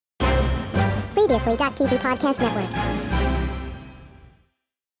Previously.tv Podcast Network.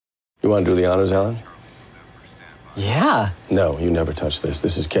 You want to do the honors, Alan? Yeah. No, you never touch this.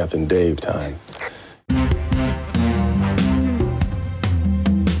 This is Captain Dave time.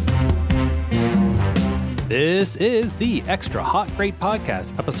 This is the Extra Hot Great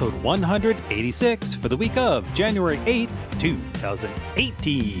Podcast, episode 186 for the week of January 8th,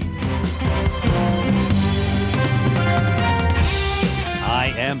 2018.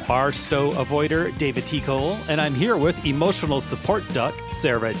 I am Barstow Avoider David T. Cole, and I'm here with emotional support duck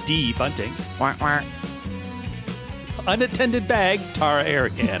Sarah D. Bunting. Unattended bag Tara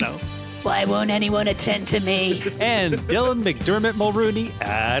Aricano. Why won't anyone attend to me? And Dylan McDermott Mulrooney,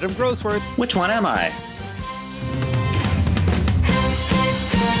 Adam Grossworth. Which one am I?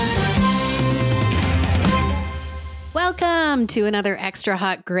 Welcome to another Extra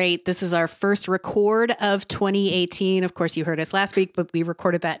Hot Great. This is our first record of 2018. Of course, you heard us last week, but we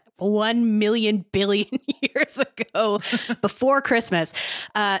recorded that 1 million billion years ago before Christmas.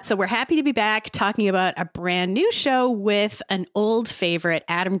 So we're happy to be back talking about a brand new show with an old favorite,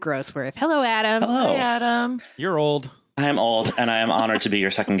 Adam Grossworth. Hello, Adam. Hello. Hi, Adam. You're old. I am old, and I am honored to be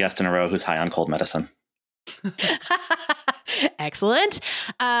your second guest in a row who's high on cold medicine. Excellent.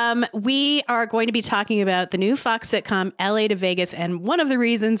 We are going to be talking about the new Fox sitcom, L.A. to Vegas. And one of the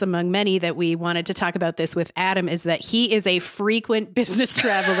reasons among many that we wanted to talk about this with Adam is that he is a frequent business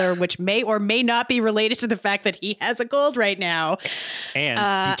traveler, which may or may not be related to the fact that he has a cold right now.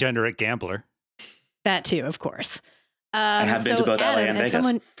 And degenerate gambler. That too, of course. I have been to both Adam, LA and Vegas.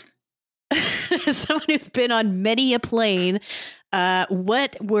 As someone who's been on many a plane,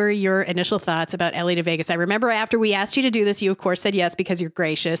 what were your initial thoughts about LA to Vegas? I remember after we asked you to do this, you of course said yes because you're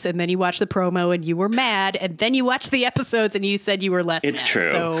gracious, and then you watched the promo and you were mad, and then you watched the episodes and you said you were less It's mad.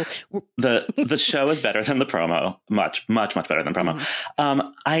 true. So the show is better than the promo. Much better than promo.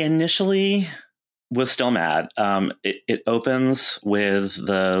 I initially was still mad. It opens with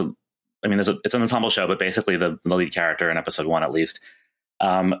it's an ensemble show, but basically the lead character in episode 1, at least,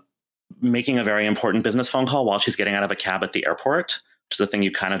 making a very important business phone call while she's getting out of a cab at the airport, which is a thing you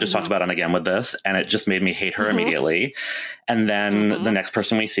kind of just talked about, and again with this, and it just made me hate her immediately. And then the next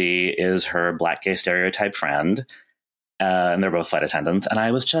person we see is her black gay stereotype friend, and they're both flight attendants, and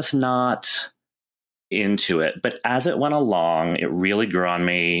I was just not into it. But as it went along, it really grew on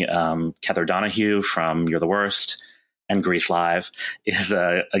me. Heather Donahue from You're the Worst and Grease Live is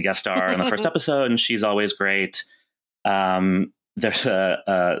a guest star in the first episode, and she's always great. There's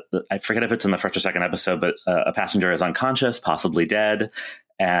I forget if it's in the first or second episode, but a passenger is unconscious, possibly dead.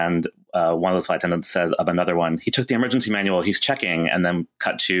 And one of the flight attendants says of another one, he took the emergency manual, he's checking, and then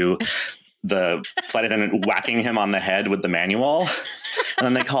cut to the flight attendant whacking him on the head with the manual. And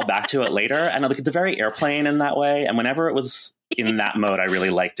then they call back to it later. And it's a very Airplane in that way. And whenever it was in that mode, I really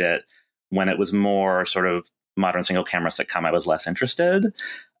liked it. When it was more sort of modern single camera sitcom, I was less interested.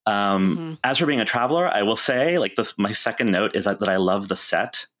 As for being a traveler, I will say, my second note is that I love the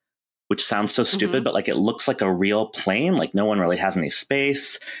set, which sounds so stupid, but it looks like a real plane. No one really has any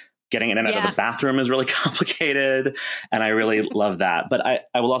space. Getting in and out of the bathroom is really complicated, and I really love that. But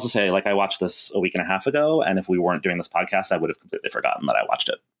I will also say, I watched this a week and a half ago, and if we weren't doing this podcast, I would have completely forgotten that I watched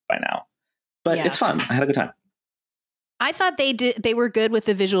it by now. But it's fun. I had a good time. I thought they were good with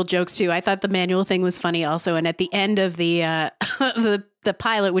the visual jokes too. I thought the manual thing was funny also. And at the end of the the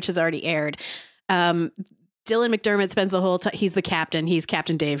pilot, which has already aired, Dylan McDermott spends the whole time. He's the captain. He's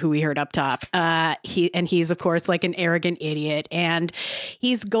Captain Dave, who we heard up top. He's of course an arrogant idiot, and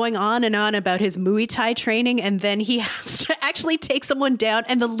he's going on and on about his Muay Thai training, and then he has to actually take someone down.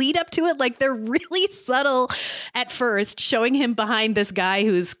 And the lead up to it, they're really subtle at first, showing him behind this guy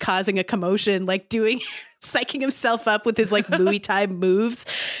who's causing a commotion, psyching himself up with his Muay Thai moves.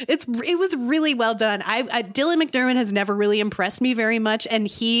 It was really well done. Dylan McDermott has never really impressed me very much, and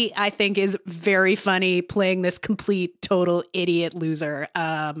he, I think, is very funny playing this complete total idiot loser.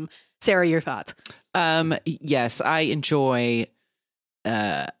 Sarah, your thoughts? Yes, I enjoy.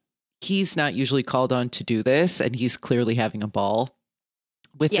 He's not usually called on to do this, and he's clearly having a ball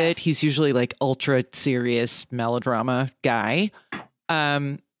with it. He's usually ultra serious melodrama guy.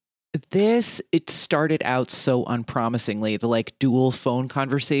 It started out so unpromisingly. The dual phone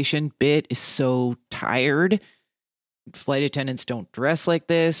conversation bit is so tired. Flight attendants don't dress like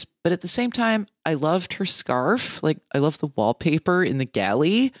this, but at the same time, I loved her scarf. I love the wallpaper in the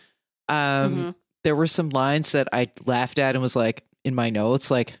galley. There were some lines that I laughed at and was in my notes, ...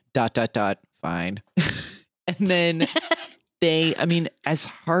 fine. And then as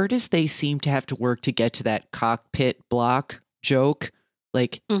hard as they seem to have to work to get to that cockpit block joke,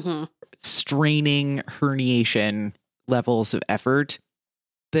 straining herniation levels of effort,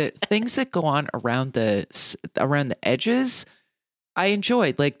 the things that go on around the edges, I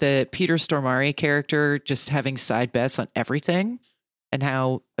enjoyed, like the Peter Stormare character just having side bets on everything, and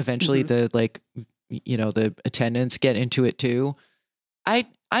how eventually the the attendants get into it too. I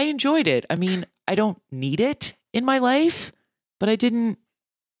enjoyed it. I mean, I don't need it in my life, but I didn't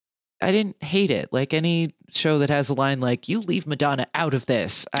hate it. Like any show that has a line like, you leave Madonna out of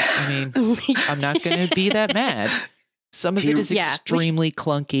this. I mean, I'm not going to be that mad. Some of it is extremely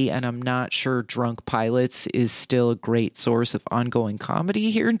clunky, and I'm not sure Drunk Pilots is still a great source of ongoing comedy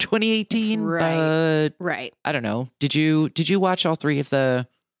here in 2018. But I don't know. Did you watch all three of the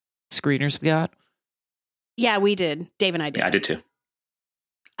screeners we got? Yeah, we did. Dave and I did. Yeah, I did too.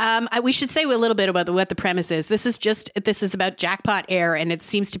 We should say a little bit about what the premise is. This is about Jackpot Air, and it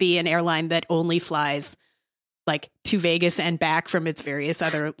seems to be an airline that only flies like to Vegas and back from its various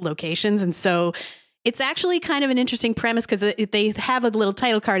other locations. And so it's actually kind of an interesting premise because they have a little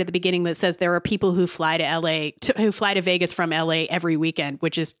title card at the beginning that says there are people who fly to Vegas from LA every weekend,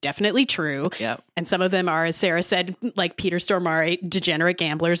 which is definitely true. Yep. And some of them are, as Sarah said, like Peter Stormare, degenerate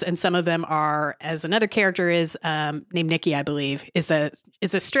gamblers. And some of them are, as another character is named Nikki, I believe, is a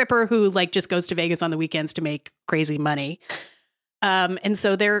stripper who like just goes to Vegas on the weekends to make crazy money. And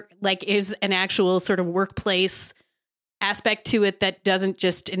so there like is an actual sort of workplace aspect to it that doesn't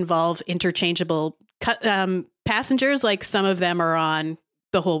just involve interchangeable passengers. Like some of them are on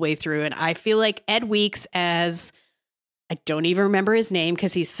the whole way through. And I feel like Ed Weeks as, I don't even remember his name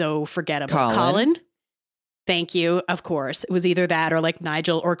because he's so forgettable. Colin. Thank you. Of course. It was either that or like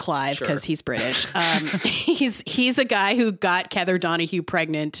Nigel or Clive because he's British. He's a guy who got Heather Donahue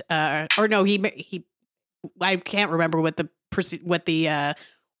pregnant. I can't remember what the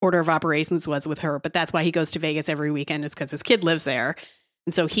order of operations was with her, but that's why he goes to Vegas every weekend, is because his kid lives there.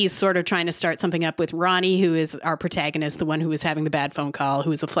 And so he's sort of trying to start something up with Ronnie, who is our protagonist, the one who was having the bad phone call,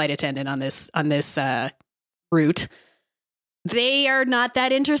 who is a flight attendant on this route. They are not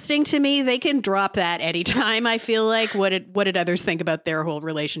that interesting to me. They can drop that anytime. I feel like what did others think about their whole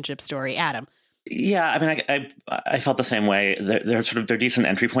relationship story? Adam. Yeah, I mean, I felt the same way. They're decent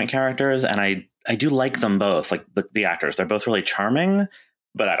entry point characters, and I do like them both. Like the actors, they're both really charming,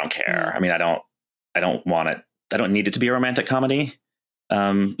 but I don't care. I mean, I don't want it. I don't need it to be a romantic comedy.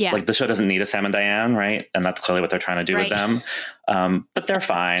 Like the show doesn't need a Sam and Diane, right? And that's clearly what they're trying to do with them. But they're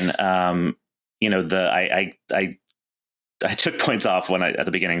fine. I took points off when at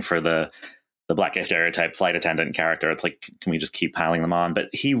the beginning for the black gay stereotype flight attendant character. It's like, can we just keep piling them on? But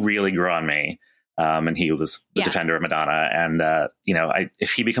he really grew on me. And he was the defender of Madonna. And,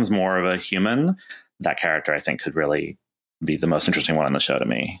 if he becomes more of a human, that character, I think, could really be the most interesting one on the show to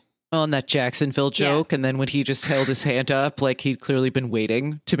me. Well, and that Jacksonville joke. And then when he just held his hand up, like he'd clearly been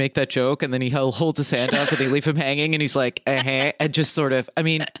waiting to make that joke. And then he holds his hand up and they leave him hanging. And he's like, and just sort of, I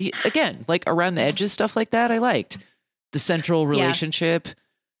mean, again, like around the edges, stuff like that. I liked the central relationship.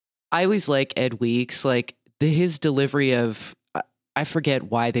 I always like Ed Weeks, like his delivery of, I forget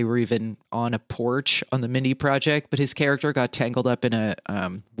why they were even on a porch on the Mindy Project, but his character got tangled up in a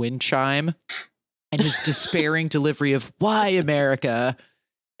wind chime, and his despairing delivery of "Why America"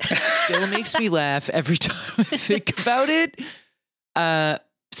 still makes me laugh every time I think about it.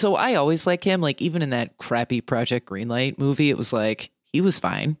 So I always like him. Like even in that crappy Project Greenlight movie, it was like he was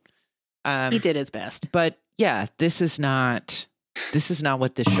fine. He did his best, but yeah, this is not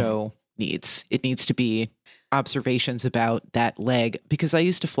what the show needs. It needs to be observations about that leg, because I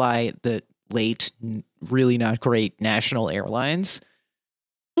used to fly the late, really not great national airlines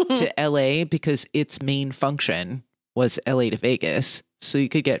to LA because its main function was LA to Vegas. So you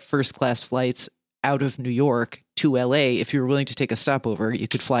could get first class flights out of New York to LA. If you were willing to take a stopover, you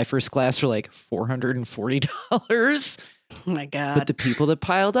could fly first class for like $440. Oh my God. But the people that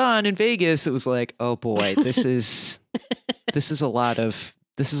piled on in Vegas, it was like, oh boy, this is a lot of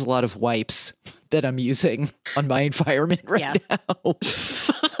wipes that I'm using on my environment right now.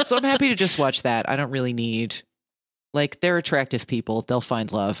 So I'm happy to just watch that. I don't really need, like, they're attractive people. They'll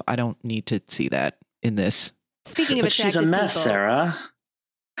find love. I don't need to see that in this. Speaking of attractive people. She's a mess, Sarah.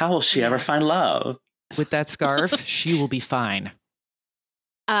 How will she ever find love? With that scarf, she will be fine.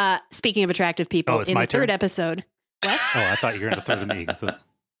 Speaking of attractive people, in the third episode. What? Oh, I thought you were going to throw to me.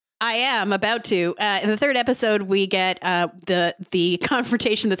 I am about to. In the third episode, we get the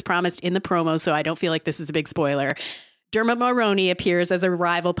confrontation that's promised in the promo, so I don't feel like this is a big spoiler. Dermot Mulroney appears as a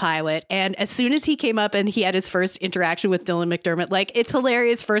rival pilot, and as soon as he came up and he had his first interaction with Dylan McDermott, like, it's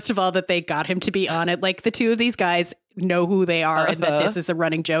hilarious, first of all, that they got him to be on it. Like, the two of these guys know who they are and that this is a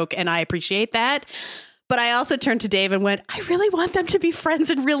running joke, and I appreciate that. But I also turned to Dave and went, I really want them to be friends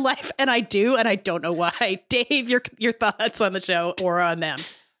in real life, and I do, and I don't know why. Dave, your thoughts on the show or on them?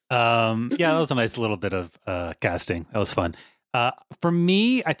 Yeah, that was a nice little bit of casting. That was fun. For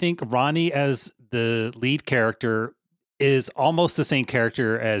me, I think Ronnie as the lead character is almost the same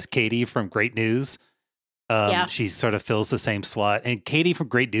character as Katie from Great News. She sort of fills the same slot, and Katie from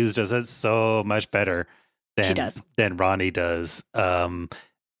Great News does it so much better than Ronnie does.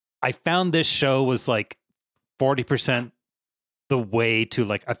 I found this show was like 40% the way to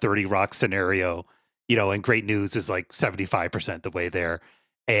like a 30 Rock scenario, and Great News is like 75% the way there.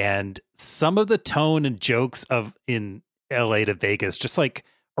 And some of the tone and jokes of in LA to Vegas just like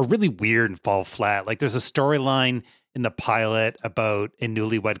are really weird and fall flat. Like there's a storyline in the pilot about a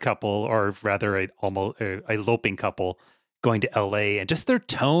newlywed couple, or rather a eloping couple going to LA, and just their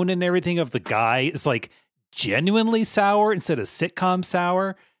tone and everything of the guy is like genuinely sour instead of sitcom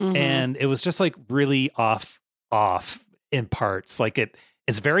sour. Mm-hmm. And it was just like really off in parts. Like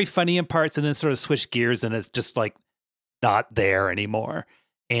it's very funny in parts, and then sort of switch gears and it's just like not there anymore.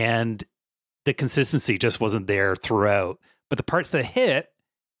 And the consistency just wasn't there throughout. But the parts that hit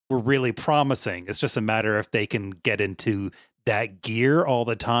were really promising. It's just a matter if they can get into that gear all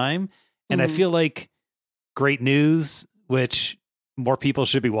the time. And I feel like Great News, which more people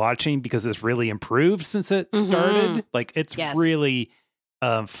should be watching because it's really improved since it started. Like it's really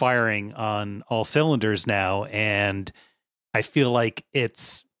firing on all cylinders now. And I feel like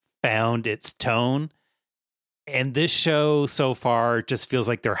it's found its tone. And this show so far just feels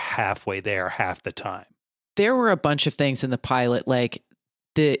like they're halfway there half the time. There were a bunch of things in the pilot, like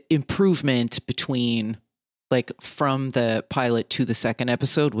the improvement between like from the pilot to the second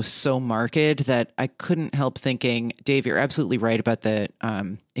episode was so marked that I couldn't help thinking, Dave, you're absolutely right about the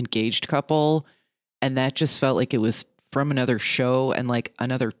engaged couple. And that just felt like it was from another show and like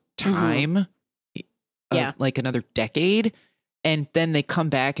another time, like another decade. And then they come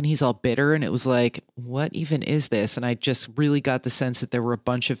back and he's all bitter. And it was like, what even is this? And I just really got the sense that there were a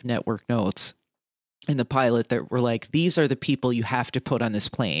bunch of network notes in the pilot that were like, these are the people you have to put on this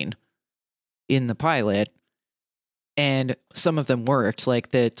plane in the pilot. And some of them worked,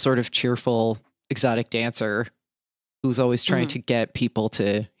 like the sort of cheerful exotic dancer who's always trying to get people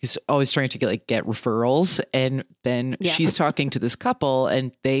to, he's always trying to get referrals. And then she's talking to this couple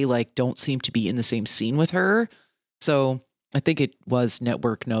and they like don't seem to be in the same scene with her. So I think it was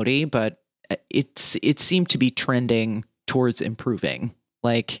network notey, but it seemed to be trending towards improving.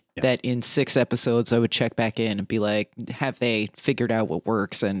 Like that in 6 episodes, I would check back in and be like, have they figured out what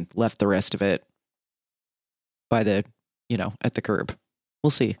works and left the rest of it by the, at the curb? We'll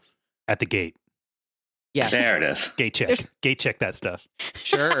see. At the gate. Yes. There it is. Gate check. Gate check that stuff.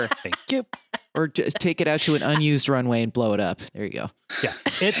 Sure. Thank you. Or just take it out to an unused runway and blow it up. There you go. Yeah.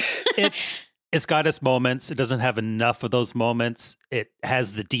 It's got its moments. It doesn't have enough of those moments. It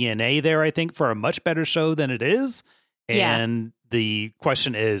has the DNA there, I think, for a much better show than it is. And the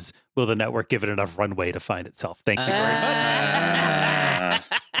question is, will the network give it enough runway to find itself? Thank you very much.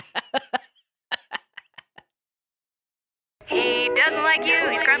 He doesn't like you,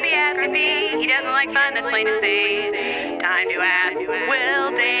 he's grumpy as can be. He doesn't like fun, that's plain to see. Time to ask,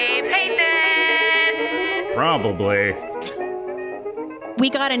 will Dave hate this? Probably. We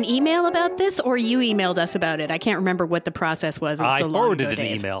got an email about this, or you emailed us about it. I can't remember what the process was. It was I so long forwarded ago, an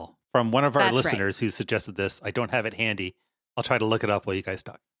Dave. email from one of our That's listeners who suggested this. I don't have it handy. I'll try to look it up while you guys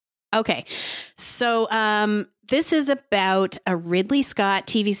talk. Okay. So this is about a Ridley Scott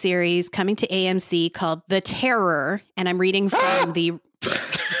TV series coming to AMC called The Terror. And I'm reading from the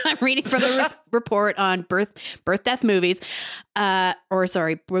report on Birth Death Movies.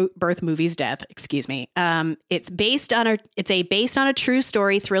 Birth Movies Death, excuse me. It's based on a true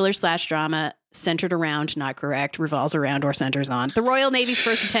story thriller / drama centered around, not correct, revolves around or centers on the Royal Navy's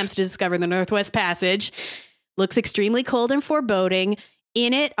first attempts to discover the Northwest Passage. Looks extremely cold and foreboding.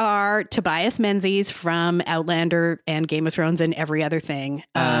 In it are Tobias Menzies from Outlander and Game of Thrones and every other thing.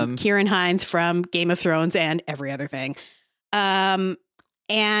 Kieran Hines from Game of Thrones and every other thing. And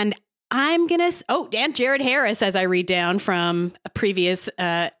I'm going to... and Jared Harris, as I read down from a previous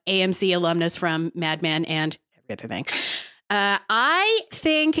AMC alumnus from Mad Men and every other thing. I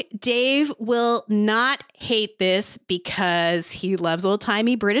think Dave will not hate this because he loves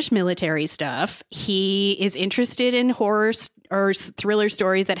old-timey British military stuff. He is interested in horror or thriller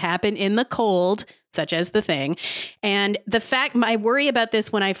stories that happen in the cold, such as The Thing. And my worry about this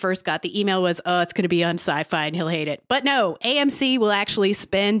when I first got the email was, it's going to be on Sci-Fi and he'll hate it. But no, AMC will actually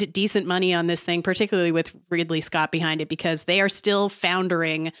spend decent money on this thing, particularly with Ridley Scott behind it, because they are still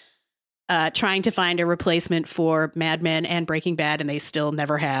foundering, trying to find a replacement for Mad Men and Breaking Bad, and they still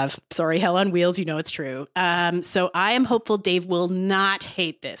never have. Sorry, Hell on Wheels, it's true. So I am hopeful Dave will not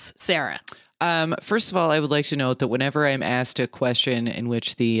hate this. Sarah? First of all, I would like to note that whenever I'm asked a question in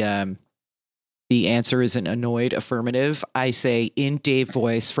which the answer is an annoyed affirmative, I say in Dave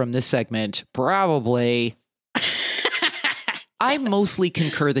voice from this segment, probably. I mostly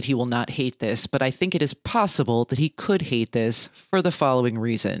concur that he will not hate this, but I think it is possible that he could hate this for the following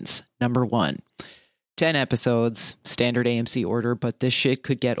reasons. Number 1, 10 episodes, standard AMC order, but this shit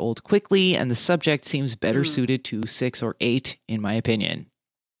could get old quickly, and the subject seems better suited to 6 or 8, in my opinion.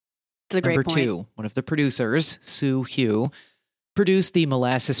 That's a great Number point. 2, one of the producers, Sue Hugh, produced the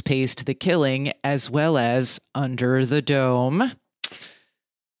molasses paste The Killing, as well as Under the Dome.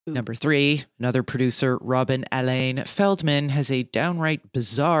 Number 3, another producer, Robin Alain Feldman, has a downright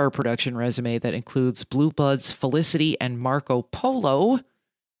bizarre production resume that includes Blue Bloods, Felicity, and Marco Polo.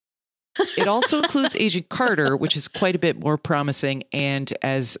 It also includes Agent Carter, which is quite a bit more promising. And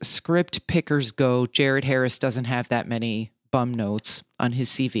as script pickers go, Jared Harris doesn't have that many bum notes on his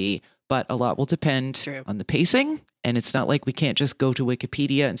CV, but a lot will depend on the pacing. And it's not like we can't just go to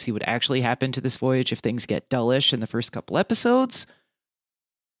Wikipedia and see what actually happened to this voyage if things get dullish in the first couple episodes.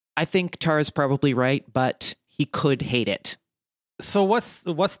 I think Tara's probably right, but he could hate it. So what's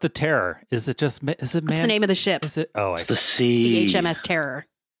the terror? Is it man? What's the name of the ship? Is it? Oh, It's the sea. It's the HMS Terror.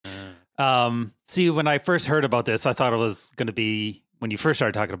 See, when I first heard about this, I thought it was going to be, when you first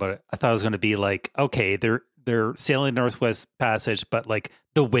started talking about it, I thought it was going to be like, okay, they're sailing Northwest Passage, but like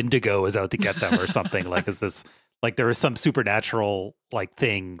the Wendigo is out to get them or something. Like, is this like there is some supernatural like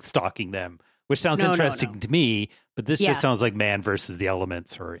thing stalking them, which sounds interesting to me. But this just sounds like man versus the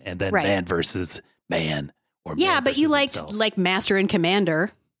elements, and then man versus man, or man but you liked himself. like Master and Commander.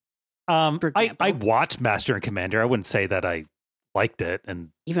 I watched Master and Commander. I wouldn't say that I liked it, and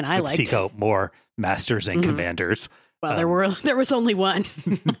even I liked seek out more Masters and Commanders. Well, there was only one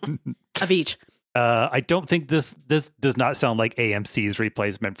of each. I don't think this does not sound like AMC's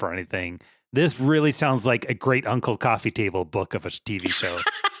replacement for anything. This really sounds like a Great Uncle Coffee Table book of a TV show.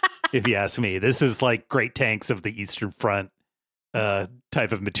 If you ask me, this is like Great Tanks of the Eastern Front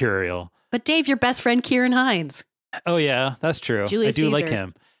type of material. But Dave, your best friend Kieran Hines. Oh yeah, that's true. Julius I do Caesar. like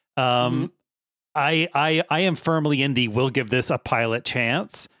him. I am firmly in the we'll give this a pilot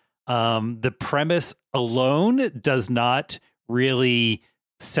chance. The premise alone does not really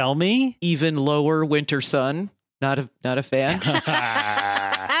sell me. Even lower Winter Sun. Not a fan.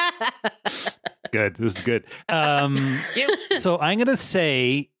 Good. This is good. So I'm going to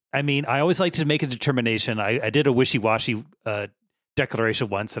say, I mean, I always like to make a determination. I did a wishy-washy declaration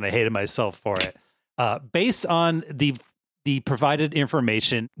once, and I hated myself for it. Based on the provided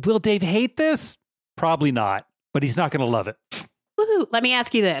information, will Dave hate this? Probably not, but he's not going to love it. Woohoo. Let me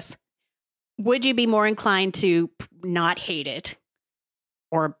ask you this. Would you be more inclined to not hate it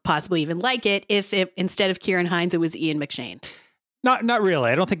or possibly even like it if instead of Kieran Hines, it was Ian McShane? Not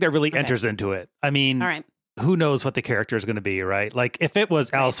really. I don't think that really enters into it. I mean, all right. Who knows what the character is going to be, right? Like if it was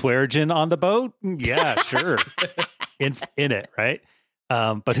Al Swearingen on the boat, yeah, sure. in it, right?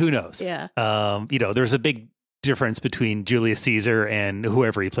 But who knows? Yeah. There's a big difference between Julius Caesar and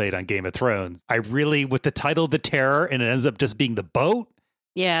whoever he played on Game of Thrones. I really, with the title The Terror, and it ends up just being the boat,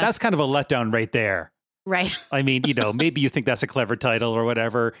 yeah, that's kind of a letdown right there. Right. I mean, maybe you think that's a clever title or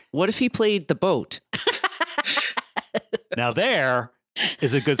whatever. What if he played the boat? Now there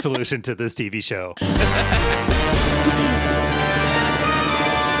is a good solution to this TV show.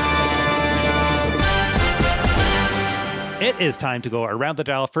 It is time to go around the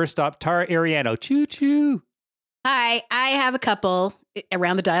dial. First up, Tara Ariano. Choo choo. Hi, I have a couple.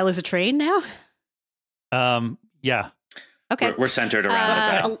 Around the dial is a train now? Yeah. Okay. We're centered around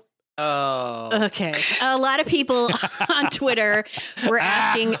the dial. Oh. Okay. A lot of people on Twitter were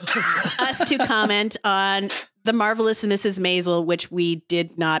asking us to comment on The Marvelous Mrs. Maisel, which we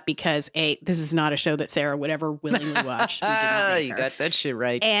did not because A, this is not a show that Sarah would ever willingly watch. We did not make You her. got that shit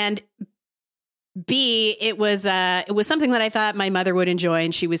right. And B, it was something that I thought my mother would enjoy,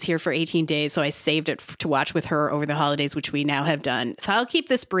 and she was here for 18 days, so I saved it to watch with her over the holidays, which we now have done. So I'll keep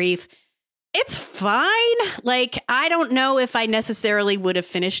this brief. It's fine. Like, I don't know if I necessarily would have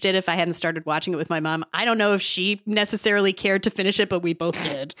finished it if I hadn't started watching it with my mom. I don't know if she necessarily cared to finish it, but we both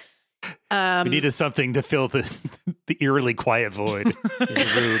did. We needed something to fill the eerily quiet void in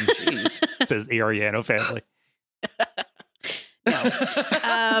the room. Jeez. Says the Ariano family.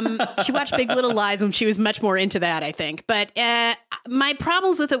 No. She watched Big Little Lies when she was much more into that, I think. But my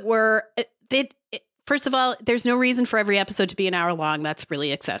problems with it were, first of all, there's no reason for every episode to be an hour long. That's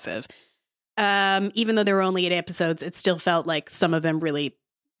really excessive. Even though there were only 8 episodes, it still felt like some of them really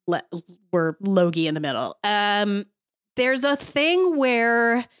were logy in the middle. There's a thing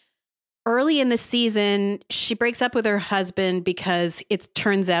where early in the season, she breaks up with her husband because it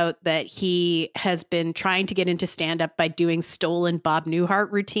turns out that he has been trying to get into stand-up by doing stolen Bob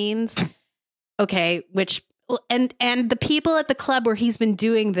Newhart routines. Okay, which and the people at the club where he's been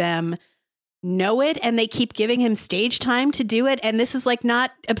doing them know it, and they keep giving him stage time to do it. And this is like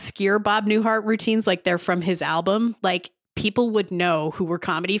not obscure Bob Newhart routines, like they're from his album. Like people would know who were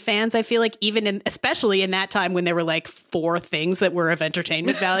comedy fans. I feel like especially in that time when there were like 4 things that were of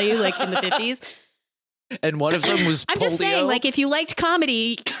entertainment value, like in the 50s. And one of them was I'm polio. just saying, like, if you liked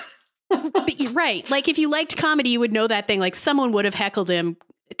comedy, right? Like, if you liked comedy, you would know that thing. Like, someone would have heckled him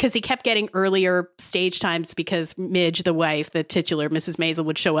because he kept getting earlier stage times because Midge, the wife, the titular Mrs. Maisel,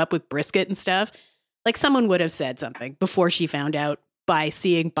 would show up with brisket and stuff. Like, someone would have said something before she found out by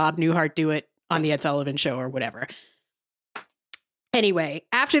seeing Bob Newhart do it on the Ed Sullivan Show or whatever. Anyway,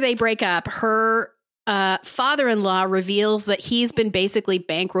 after they break up, her father-in-law reveals that he's been basically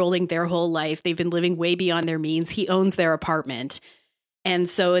bankrolling their whole life. They've been living way beyond their means. He owns their apartment. And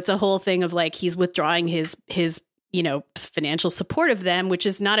so it's a whole thing of like he's withdrawing his financial support of them, which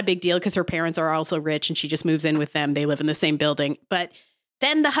is not a big deal because her parents are also rich and she just moves in with them. They live in the same building. But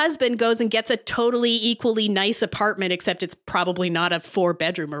then the husband goes and gets a totally equally nice apartment, except it's probably not a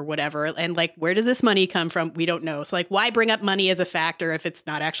 4-bedroom or whatever. And like, where does this money come from? We don't know. So like, why bring up money as a factor if it's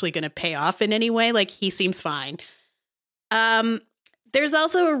not actually going to pay off in any way? Like, he seems fine. There's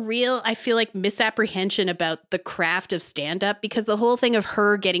also a real, I feel like, misapprehension about the craft of stand-up, because the whole thing of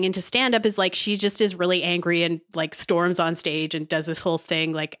her getting into stand-up is like she just is really angry and like storms on stage and does this whole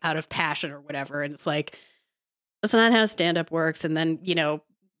thing like out of passion or whatever. And it's like, that's not how stand-up works. And then,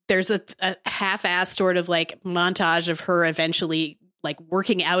 there's a half-assed sort of like montage of her eventually like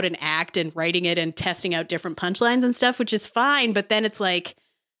working out an act and writing it and testing out different punchlines and stuff, which is fine. But then it's like,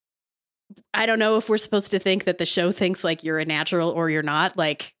 I don't know if we're supposed to think that the show thinks like you're a natural or you're not.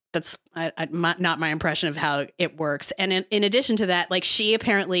 Like, that's not my impression of how it works. And in addition to that, like, she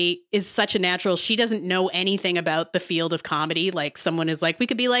apparently is such a natural. She doesn't know anything about the field of comedy. Like, someone is like, we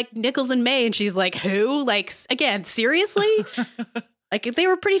could be like Nichols and May. And she's like, who? Like, again, seriously? Like, they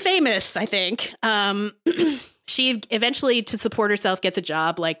were pretty famous, I think. She eventually, to support herself, gets a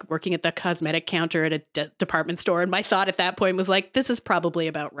job like working at the cosmetic counter at a department store. And my thought at that point was like, this is probably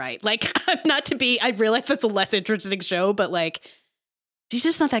about right. Like, I realize that's a less interesting show, but like, she's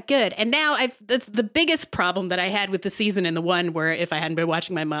just not that good. And now the biggest problem that I had with the season, and the one where if I hadn't been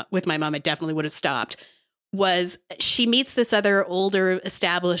watching with my mom, I definitely would have stopped, was she meets this other older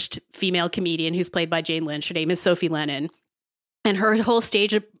established female comedian who's played by Jane Lynch. Her name is Sophie Lennon. And her whole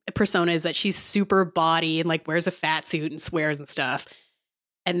stage persona is that she's super bawdy and like wears a fat suit and swears and stuff.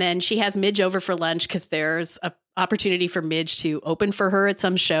 And then she has Midge over for lunch because there's a opportunity for Midge to open for her at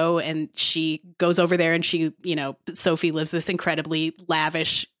some show. And she goes over there and she, Sophie lives this incredibly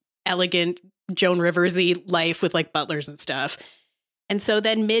lavish, elegant, Joan Rivers-y life with like butlers and stuff. And so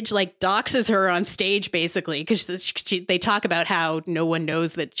then Midge like doxes her on stage basically because they talk about how no one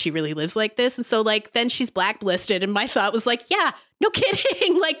knows that she really lives like this. And so like then she's blacklisted. And my thought was like, yeah, no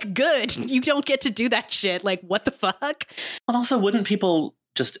kidding. Like, good. You don't get to do that shit. Like, what the fuck? And also, wouldn't people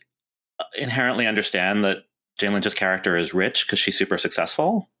just inherently understand that Jane Lynch's character is rich because she's super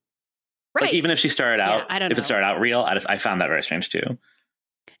successful? Right. Like, even if she started out, if it started out real, I found that very strange too.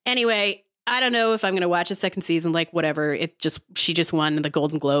 Anyway, I don't know if I'm going to watch a second season. Like, whatever. She just won the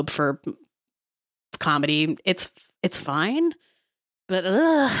Golden Globe for comedy. It's fine, but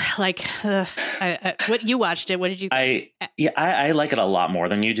what you watched it? What did you think? I like it a lot more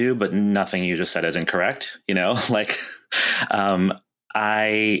than you do, but nothing you just said is incorrect. Like,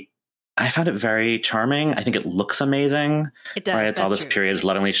 I found it very charming. I think it looks amazing. It does. Right? It's all this period, it's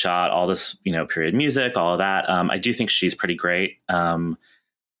lovingly shot, all this, period music, all of that. I do think she's pretty great.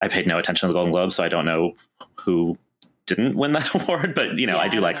 I paid no attention to the Golden Globes, so I don't know who didn't win that award, but I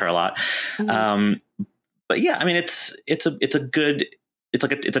do like her a lot. Mm-hmm. But yeah, I mean, it's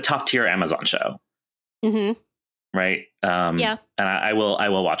a top tier Amazon show. Mm-hmm. Right. Yeah. And I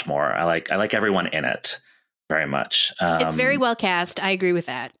will watch more. I like everyone in it very much. It's very well cast. I agree with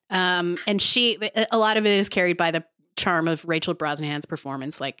that. And a lot of it is carried by the charm of Rachel Brosnahan's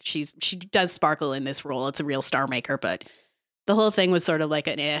performance. Like she does sparkle in this role. It's a real star maker, but the whole thing was sort of like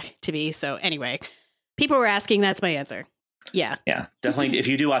an to me. So anyway, people were asking. That's my answer. Yeah. Yeah, definitely. If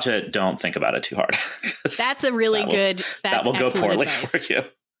you do watch it, don't think about it too hard. That's a really good. That will go poorly for you.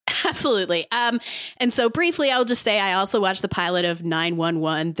 Absolutely. And so briefly, I'll just say I also watched the pilot of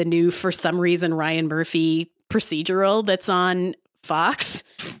 911, the new, for some reason, Ryan Murphy procedural that's on Fox,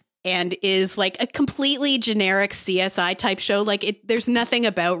 and is like a completely generic CSI type show. Like there's nothing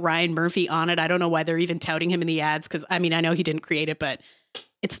about Ryan Murphy on it. I don't know why they're even touting him in the ads because I mean I know he didn't create it, but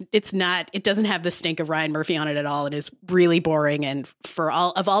it's not, it doesn't have the stink of Ryan Murphy on it at all. It is really boring. And for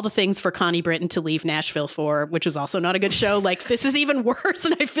all the things for Connie Britton to leave Nashville for, which was also not a good show, like this is even worse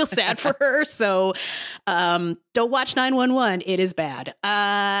and I feel sad for her. So don't watch 911. It is bad.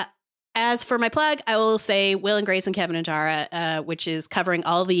 As for my plug, I will say Will and Grace and Kevin and Tara, which is covering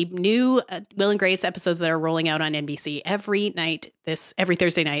all the new Will and Grace episodes that are rolling out on NBC every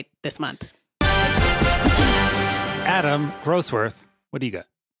Thursday night this month. Adam Grossworth, what do you got?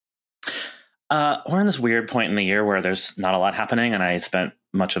 We're in this weird point in the year where there's not a lot happening, and I spent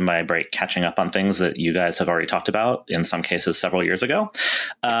much of my break catching up on things that you guys have already talked about, in some cases several years ago.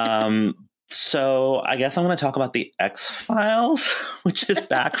 So I guess I'm going to talk about the X-Files, which is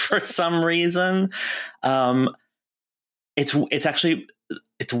back for some reason. It's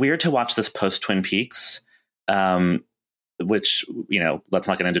weird to watch this post Twin Peaks, which, let's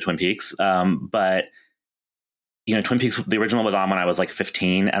not get into Twin Peaks. But Twin Peaks, the original was on when I was like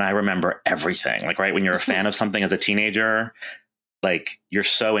 15, and I remember everything. Like, right when you're a fan of something as a teenager, like you're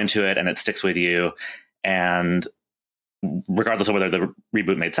so into it and it sticks with you. And regardless of whether the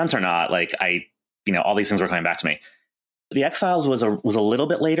reboot made sense or not, like all these things were coming back to me. The X-Files was a little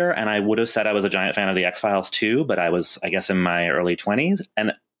bit later, and I would have said I was a giant fan of the X-Files too, but I was, I guess, in my early 20s.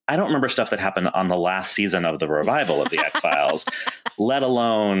 And I don't remember stuff that happened on the last season of the revival of the X-Files, let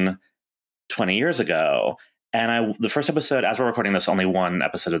alone 20 years ago. And the first episode, as we're recording this, only one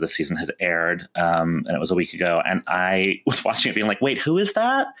episode of the season has aired, and it was a week ago. And I was watching it being like, wait, who is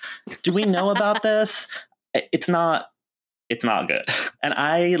that? Do we know about this? It's not good. And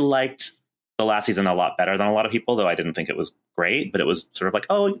I liked the last season a lot better than a lot of people, though I didn't think it was great, but it was sort of like,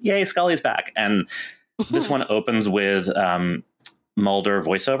 oh, yay, Scully's back. And this one opens with Mulder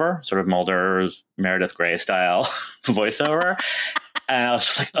voiceover, sort of Mulder's Meredith Grey style voiceover. And I was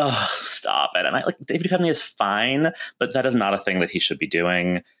just like, oh, stop it. And David Duchovny is fine, but that is not a thing that he should be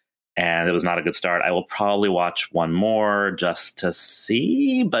doing. And it was not a good start. I will probably watch one more just to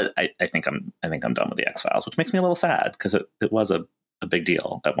see, but I think I'm done with the X-Files, which makes me a little sad because it was a big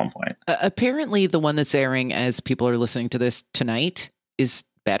deal at one point. Apparently the one that's airing as people are listening to this tonight is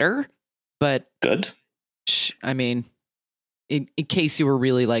better, but good. I mean, in case you were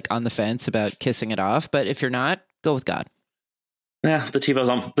really like on the fence about kissing it off, but if you're not, go with God. Yeah, the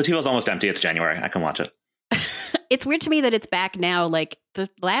TiVo's almost empty. It's January. I can watch it. It's weird to me that it's back now. Like the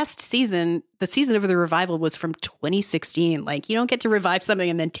last season, the season of the revival was from 2016. Like you don't get to revive something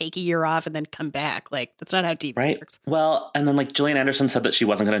and then take a year off and then come back. Like that's not how TV works. Well, and then like Gillian Anderson said that she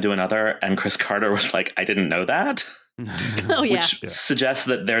wasn't going to do another, and Chris Carter was like, I didn't know that. Oh yeah, which suggests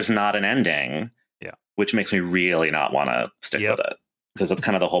that there's not an ending. Yeah, which makes me really not want to stick with it, because that's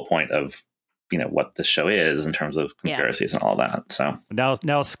kind of the whole point of what this show is in terms of conspiracies and all that. So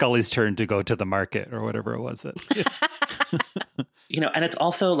now Scully's turn to go to the market or whatever it was. And it's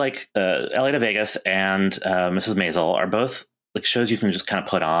also like LA to Vegas and Mrs. Maisel are both like shows you can just kind of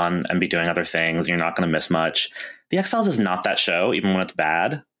put on and be doing other things. And you're not going to miss much. The X-Files is not that show, even when it's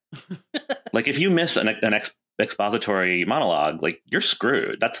bad. Like if you miss an expository monologue, like you're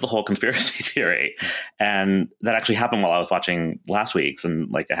screwed. That's the whole conspiracy theory. And that actually happened while I was watching last week's, and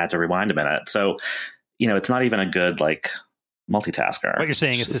like I had to rewind a minute. So, it's not even a good like multitasker. What you're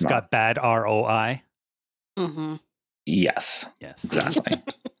saying is it's got bad ROI. Mm-hmm. Yes, exactly.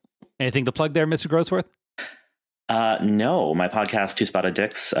 Anything to plug there, Mr. Grossworth? No, my podcast, Two Spotted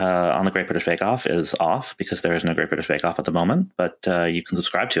Dicks, on the Great British Bake Off is off because there is no Great British Bake Off at the moment, but you can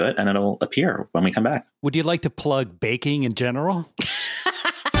subscribe to it and it'll appear when we come back. Would you like to plug baking in general?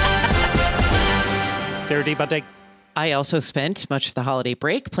 Sarah D. Buddig? I also spent much of the holiday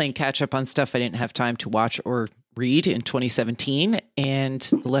break playing catch up on stuff I didn't have time to watch or read in 2017. And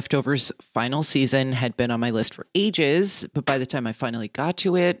The Leftovers final season had been on my list for ages. But by the time I finally got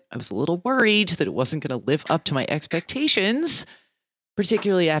to it, I was a little worried that it wasn't going to live up to my expectations,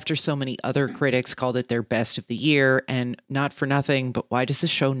 particularly after so many other critics called it their best of the year. And not for nothing, but why does the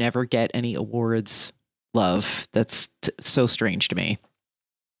show never get any awards love? That's so strange to me.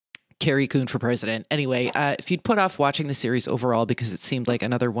 Carrie Coon for president. Anyway, if you'd put off watching the series overall because it seemed like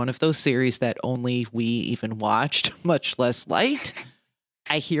another one of those series that only we even watched, much less liked,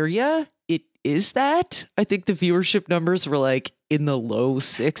 I hear ya. It is that. I think the viewership numbers were like in the low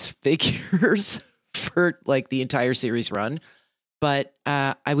six figures for like the entire series run. But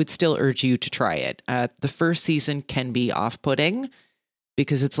I would still urge you to try it. The first season can be off-putting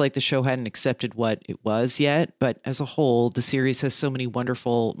because it's like the show hadn't accepted what it was yet. But as a whole, the series has so many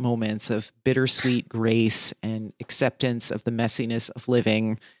wonderful moments of bittersweet grace and acceptance of the messiness of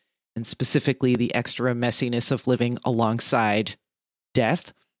living, and specifically the extra messiness of living alongside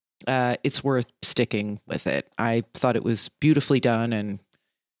death. It's worth sticking with it. I thought it was beautifully done and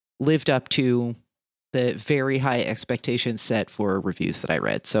lived up to the very high expectations set for reviews that I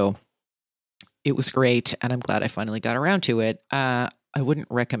read. So it was great, and I'm glad I finally got around to it. I wouldn't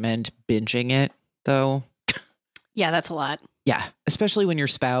recommend binging it, though. Yeah, that's a lot. Yeah, especially when your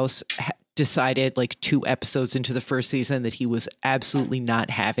spouse decided like 2 episodes into the first season that he was absolutely not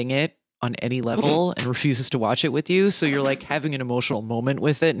having it on any level and refuses to watch it with you. So you're like having an emotional moment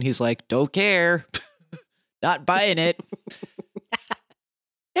with it, and he's like, don't care, not buying it.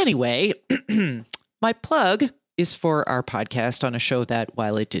 Anyway, my plug is for our podcast on a show that,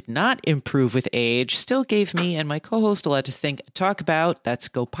 while it did not improve with age, still gave me and my co-host a lot to think and talk about. That's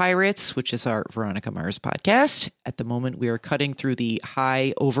Go Pirates, which is our Veronica Mars podcast. At the moment, we are cutting through the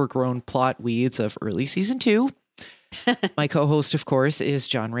high, overgrown plot weeds of early season 2. My co-host, of course, is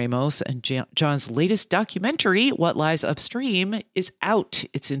John Ramos, and John's latest documentary, What Lies Upstream, is out.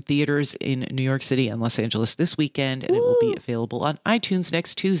 It's in theaters in New York City and Los Angeles this weekend, and it will be available on iTunes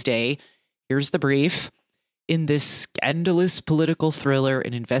next Tuesday. Here's the brief. In this scandalous political thriller,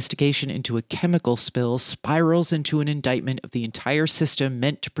 an investigation into a chemical spill spirals into an indictment of the entire system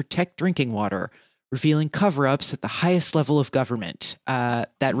meant to protect drinking water, revealing cover-ups at the highest level of government.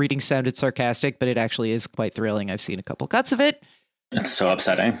 That reading sounded sarcastic, but it actually is quite thrilling. I've seen a couple cuts of it. It's so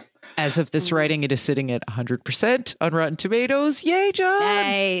upsetting. As of this writing, it is sitting at 100% on Rotten Tomatoes. Yay, John!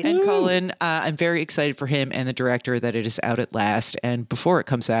 Nice. And Colin, I'm very excited for him and the director that it is out at last. And before it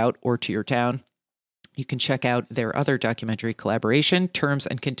comes out, or to your town, you can check out their other documentary collaboration. Terms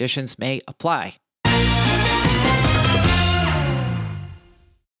and conditions may apply.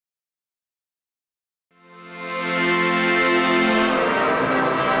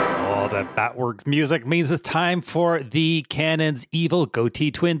 That Batworks music means it's time for the Canon's evil goatee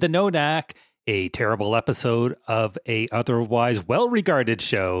twin, the Nonak, a terrible episode of a otherwise well-regarded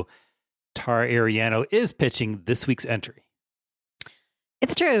show. Tara Ariano is pitching this week's entry.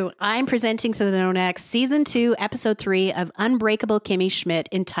 It's true. I'm presenting to the Nonak Season 2, Episode 3 of Unbreakable Kimmy Schmidt,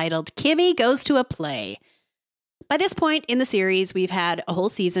 entitled Kimmy Goes to a Play. By this point in the series, we've had a whole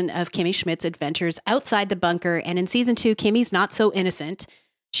season of Kimmy Schmidt's adventures outside the bunker, and in Season 2, Kimmy's not so innocent.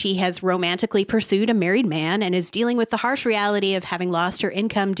 She has romantically pursued a married man and is dealing with the harsh reality of having lost her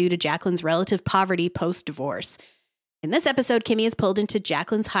income due to Jacqueline's relative poverty post-divorce. In this episode, Kimmy is pulled into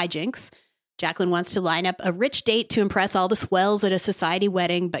Jacqueline's hijinks. Jacqueline wants to line up a rich date to impress all the swells at a society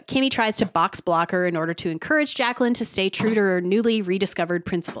wedding, but Kimmy tries to box block her in order to encourage Jacqueline to stay true to her newly rediscovered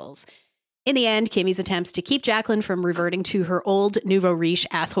principles. In the end, Kimmy's attempts to keep Jacqueline from reverting to her old nouveau riche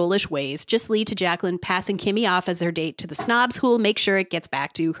asshole-ish ways just lead to Jacqueline passing Kimmy off as her date to the snobs who will make sure it gets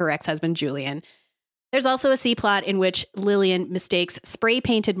back to her ex-husband Julian. There's also a C-plot in which Lillian mistakes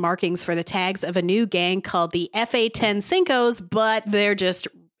spray-painted markings for the tags of a new gang called the FA-10 Cincos, but they're just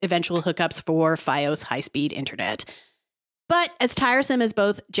eventual hookups for FiOS high-speed internet. But as tiresome as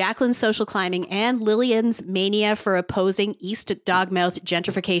both Jacqueline's social climbing and Lillian's mania for opposing East Dogmouth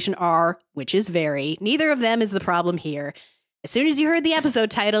gentrification are, which is very, neither of them is the problem here. As soon as you heard the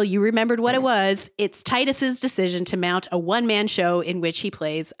episode title, you remembered what it was. It's Titus's decision to mount a one-man show in which he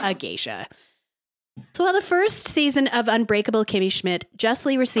plays a geisha. So while the first season of Unbreakable Kimmy Schmidt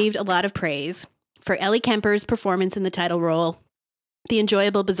justly received a lot of praise for Ellie Kemper's performance in the title role, the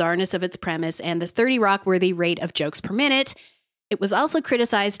enjoyable bizarreness of its premise, and the 30 Rock-worthy rate of jokes per minute, it was also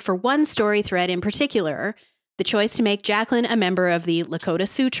criticized for one story thread in particular, the choice to make Jacqueline a member of the Lakota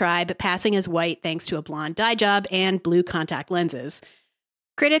Sioux tribe, passing as white thanks to a blonde dye job and blue contact lenses.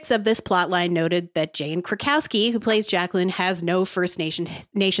 Critics of this plotline noted that Jane Krakowski, who plays Jacqueline, has no First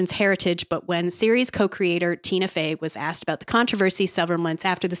Nations heritage, but when series co-creator Tina Fey was asked about the controversy several months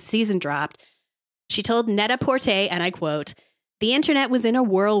after the season dropped, she told Net-a-Porter, and I quote, "The internet was in a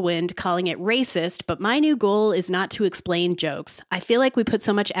whirlwind calling it racist, but my new goal is not to explain jokes. I feel like we put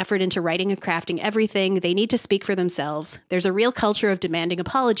so much effort into writing and crafting everything. They need to speak for themselves. There's a real culture of demanding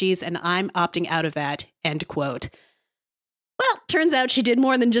apologies, and I'm opting out of that." End quote. Well, turns out she did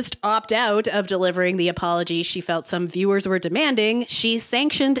more than just opt out of delivering the apology she felt some viewers were demanding. She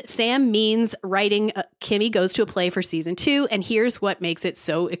sanctioned Sam Mean's writing Kimmy Goes to a Play for Season 2, and here's what makes it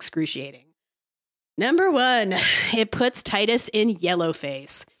so excruciating. Number 1, it puts Titus in yellow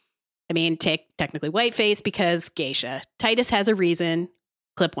face. I mean, technically white face because geisha. Titus has a reason.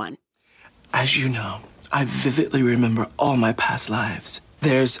 Clip 1. As you know, I vividly remember all my past lives.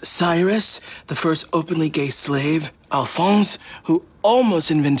 There's Cyrus, the first openly gay slave, Alphonse, who almost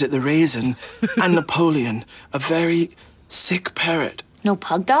invented the raisin, and Napoleon, a very sick parrot. No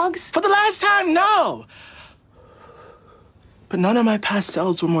pug dogs? For the last time, no! But none of my past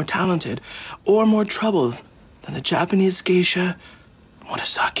selves were more talented or more troubled than the Japanese geisha,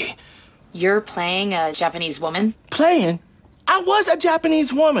 Murasaki. You're playing a Japanese woman? Playing? I was a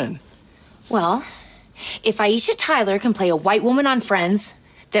Japanese woman. Well, if Aisha Tyler can play a white woman on Friends,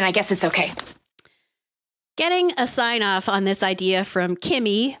 then I guess it's okay. Getting a sign-off on this idea from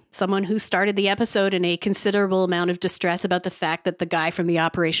Kimmy, someone who started the episode in a considerable amount of distress about the fact that the guy from the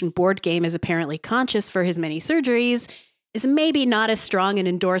Operation Board Game is apparently conscious for his many surgeries, is maybe not as strong an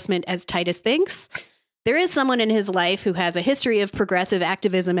endorsement as Titus thinks. There is someone in his life who has a history of progressive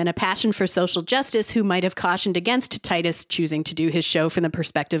activism and a passion for social justice who might have cautioned against Titus choosing to do his show from the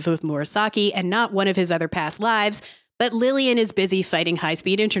perspective of Murasaki and not one of his other past lives, but Lillian is busy fighting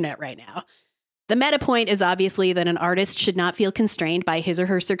high-speed internet right now. The meta point is obviously that an artist should not feel constrained by his or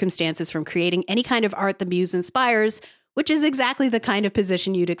her circumstances from creating any kind of art the muse inspires, which is exactly the kind of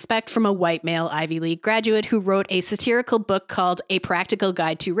position you'd expect from a white male Ivy League graduate who wrote a satirical book called A Practical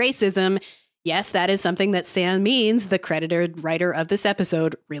Guide to Racism. Yes, that is something that Sam Means, the credited writer of this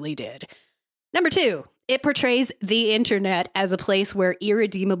episode, really did. Number 2, it portrays the internet as a place where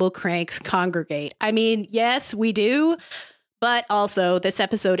irredeemable cranks congregate. I mean, yes, we do. But also, this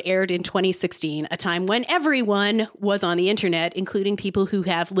episode aired in 2016, a time when everyone was on the internet, including people who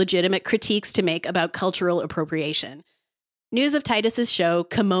have legitimate critiques to make about cultural appropriation. News of Titus's show,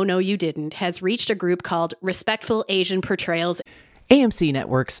 Kimono You Didn't, has reached a group called Respectful Asian Portrayals. AMC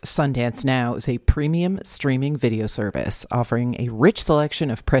Network's Sundance Now is a premium streaming video service offering a rich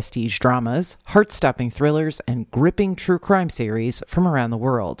selection of prestige dramas, heart-stopping thrillers, and gripping true crime series from around the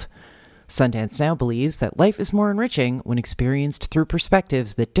world. Sundance Now believes that life is more enriching when experienced through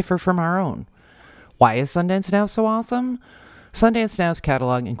perspectives that differ from our own. Why is Sundance Now so awesome? Sundance Now's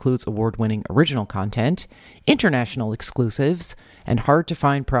catalog includes award-winning original content, international exclusives, and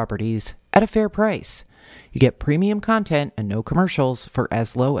hard-to-find properties at a fair price. You get premium content and no commercials for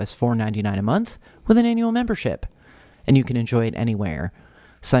as low as $4.99 a month with an annual membership. And you can enjoy it anywhere.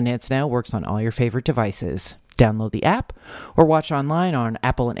 Sundance Now works on all your favorite devices. Download the app or watch online on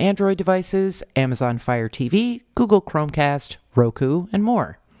Apple and Android devices, Amazon Fire TV, Google Chromecast, Roku, and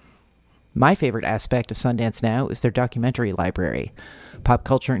more. My favorite aspect of Sundance Now is their documentary library. Pop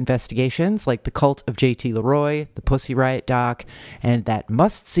culture investigations like The Cult of J.T. Leroy, The Pussy Riot doc, and that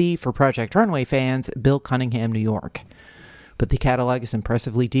must-see for Project Runway fans, Bill Cunningham, New York. But the catalog is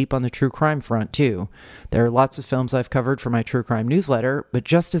impressively deep on the true crime front, too. There are lots of films I've covered for my true crime newsletter, but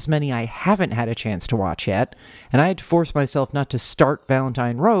just as many I haven't had a chance to watch yet, and I had to force myself not to start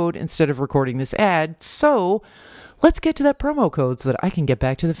Valentine Road instead of recording this ad, so let's get to that promo code so that I can get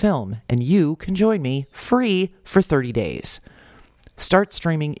back to the film, and you can join me free for 30 days. Start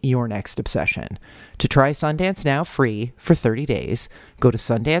streaming your next obsession. To try Sundance Now free for 30 days, go to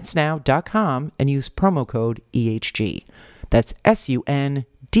sundancenow.com and use promo code EHG. That's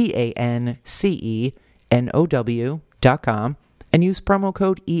sundancenow.com and use promo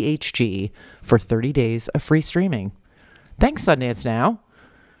code EHG for 30 days of free streaming. Thanks, Sundance Now.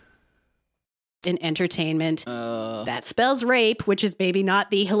 In entertainment, that spells rape, which is maybe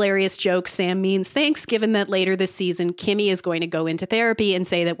not the hilarious joke Sam Means thinks, given that later this season, Kimmy is going to go into therapy and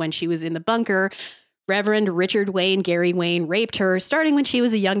say that when she was in the bunker, Reverend Richard Wayne Gary Wayne raped her, starting when she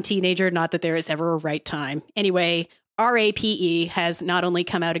was a young teenager, not that there is ever a right time. Anyway, RAPE has not only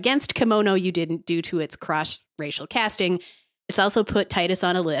come out against Kimono You Didn't due to its cross-racial casting, it's also put Titus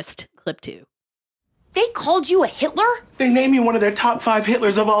on a list. Clip 2. They called you a Hitler? They named me one of their top 5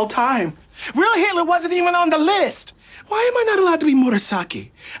 Hitlers of all time. Real Hitler wasn't even on the list. Why am I not allowed to be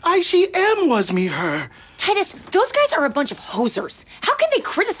Murasaki? She was me, her. Titus, those guys are a bunch of hosers. How can they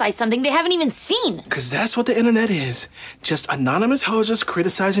criticize something they haven't even seen? Because that's what the internet is. Just anonymous hosers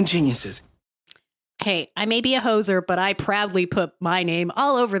criticizing geniuses. Hey, I may be a hoser, but I proudly put my name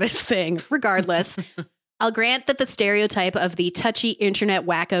all over this thing, regardless. I'll grant that the stereotype of the touchy internet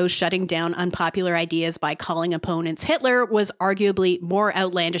wacko shutting down unpopular ideas by calling opponents Hitler was arguably more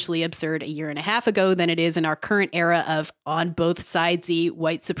outlandishly absurd a year and a half ago than it is in our current era of on-both-sides-y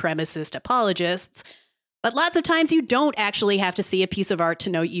white supremacist apologists. But lots of times you don't actually have to see a piece of art to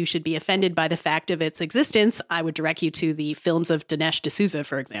know you should be offended by the fact of its existence. I would direct you to the films of Dinesh D'Souza,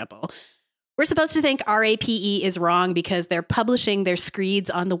 for example. We're supposed to think RAPE is wrong because they're publishing their screeds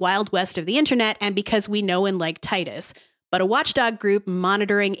on the Wild West of the internet and because we know and like Titus. But a watchdog group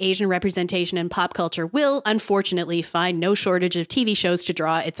monitoring Asian representation in pop culture will, unfortunately, find no shortage of TV shows to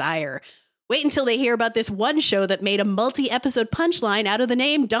draw its ire. Wait until they hear about this one show that made a multi-episode punchline out of the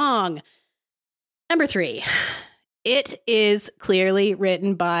name Dong. Number 3. It is clearly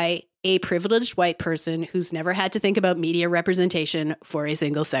written by a privileged white person who's never had to think about media representation for a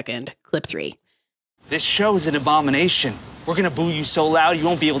single second. Clip 3. This show is an abomination. We're gonna boo you so loud you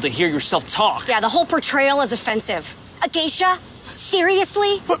won't be able to hear yourself talk. Yeah, the whole portrayal is offensive. A geisha?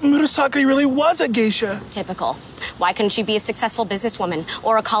 Seriously? But Murasaki really was a geisha. Typical. Why couldn't she be a successful businesswoman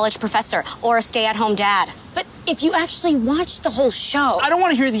or a college professor or a stay-at-home dad? But if you actually watch the whole show... I don't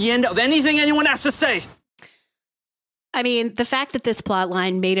want to hear the end of anything anyone has to say. I mean, the fact that this plot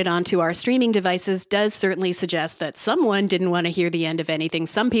line made it onto our streaming devices does certainly suggest that someone didn't want to hear the end of anything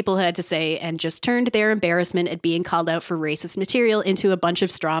some people had to say and just turned their embarrassment at being called out for racist material into a bunch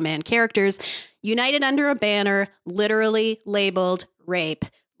of straw man characters, united under a banner, literally labeled rape.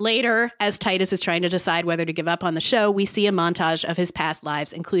 Later, as Titus is trying to decide whether to give up on the show, we see a montage of his past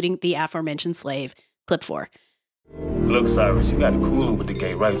lives, including the aforementioned slave. Clip 4. Look, Cyrus, you gotta cool it with the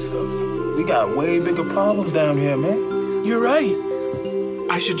gay rights stuff. We got way bigger problems down here, man. You're right.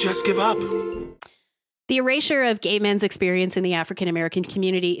 I should just give up. The erasure of gay men's experience in the African American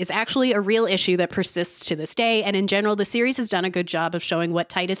community is actually a real issue that persists to this day, and in general, the series has done a good job of showing what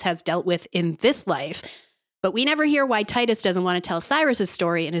Titus has dealt with in this life. But we never hear why Titus doesn't want to tell Cyrus's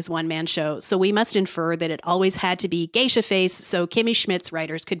story in his one-man show, so we must infer that it always had to be geisha face so Kimmy Schmidt's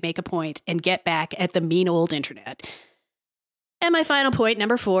writers could make a point and get back at the mean old internet. And my final point,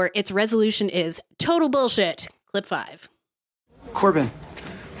 number 4, its resolution is total bullshit. Clip 5. Corbin,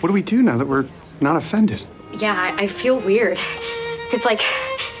 what do we do now that we're not offended? Yeah, I feel weird. It's like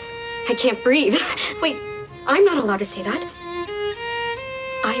I can't breathe. Wait, I'm not allowed to say that.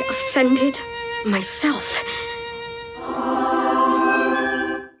 I offended myself.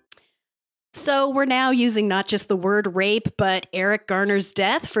 So we're now using not just the word rape, but Eric Garner's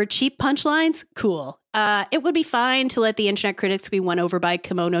death for cheap punchlines? Cool. It would be fine to let the internet critics be won over by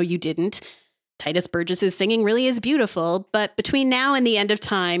Kimono You Didn't. Titus Burgess's singing really is beautiful, but between now and the end of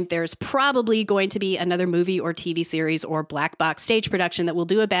time, there's probably going to be another movie or TV series or black box stage production that will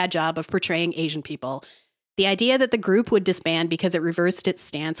do a bad job of portraying Asian people. The idea that the group would disband because it reversed its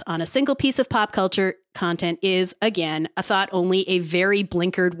stance on a single piece of pop culture content is, again, a thought only a very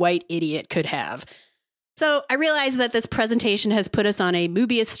blinkered white idiot could have. So I realize that this presentation has put us on a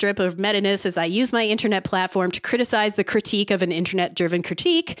Mobius strip of meta-ness as I use my internet platform to criticize the critique of an internet-driven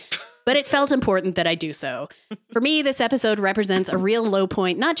critique, but it felt important that I do so. For me, this episode represents a real low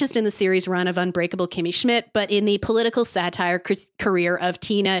point, not just in the series run of Unbreakable Kimmy Schmidt, but in the political satire career of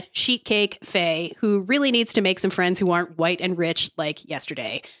Tina Sheetcake Fey, who really needs to make some friends who aren't white and rich like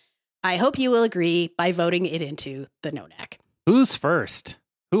yesterday. I hope you will agree by voting it into the No-Knack. Who's first?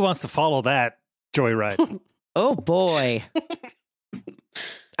 Who wants to follow that joyride? Oh, boy.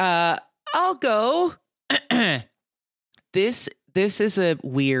 I'll go. This is a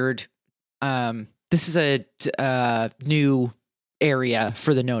weird, this is a new area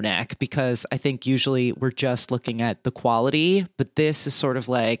for the No-Knack, because I think usually we're just looking at the quality, but this is sort of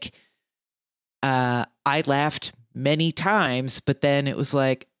like, I laughed many times, but then it was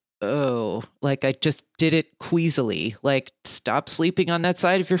like, oh, like I just did it queasily. Like, stop sleeping on that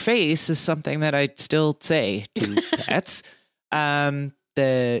side of your face is something that I'd still say to pets.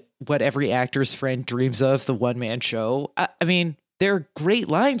 The what every actor's friend dreams of, the one-man show. I mean, there are great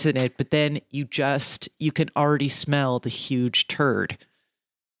lines in it, but then you can already smell the huge turd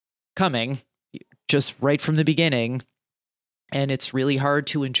coming just right from the beginning. And it's really hard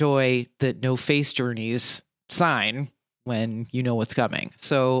to enjoy the no face journeys sign when you know what's coming.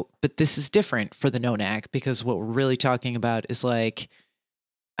 So, but this is different for the No-Knack, because what we're really talking about is like,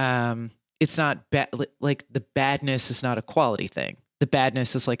 it's not like the badness is not a quality thing. The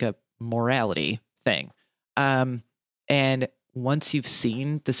badness is like a morality thing. And once you've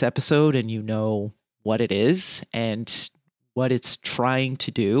seen this episode and you know what it is and what it's trying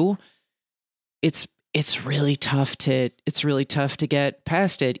to do, it's really tough to get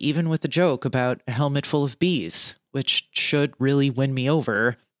past it, even with the joke about a helmet full of bees, which should really win me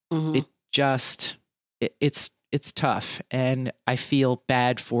over. Mm-hmm. It's tough, and I feel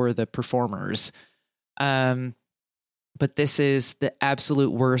bad for the performers. But this is the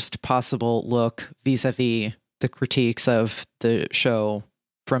absolute worst possible look vis-a-vis the critiques of the show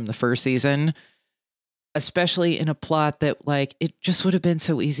from the first season, especially in a plot that, like, it just would have been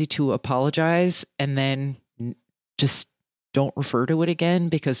so easy to apologize and then just don't refer to it again,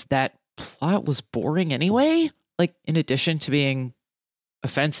 because that plot was boring anyway. Like, in addition to being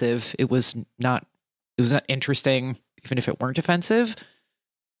offensive, it was not interesting, even if it weren't offensive.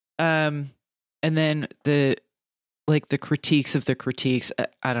 And then the critiques of the critiques,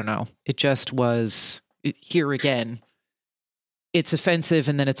 I don't know. It just was, here again, it's offensive,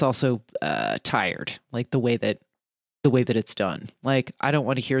 and then it's also tired, like the way that it's done. Like, I don't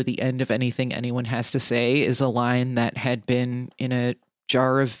want to hear the end of anything anyone has to say is a line that had been in a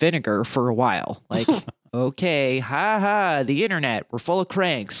jar of vinegar for a while. Like, okay, ha, the internet, we're full of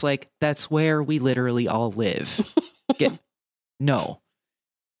cranks. Like, that's where we literally all live. No.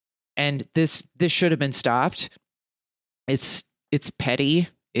 And this should have been stopped. It's petty.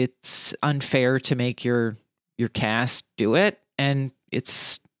 It's unfair to make your cast do it. And it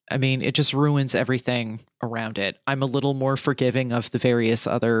just ruins everything around it. I'm a little more forgiving of the various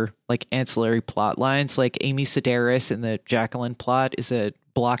other like ancillary plot lines. Like Amy Sedaris in the Jacqueline plot is a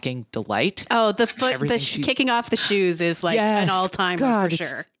blocking delight. Oh, kicking off the shoes is like an all-timer for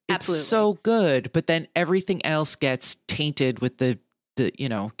sure. Absolutely. It's so good. But then everything else gets tainted with the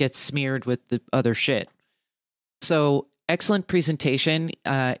gets smeared with the other shit. So excellent presentation.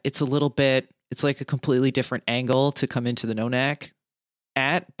 It's like a completely different angle to come into the Nonak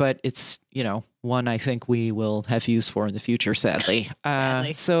at, but it's, one I think we will have use for in the future, sadly.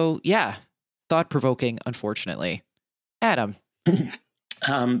 Sadly. So yeah, thought-provoking, unfortunately. Adam.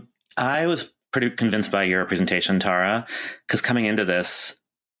 I was pretty convinced by your presentation, Tara, because coming into this,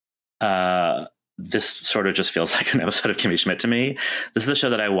 this sort of just feels like an episode of Kimmy Schmidt to me. This is a show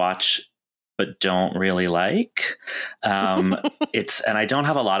that I watch but don't really like. And I don't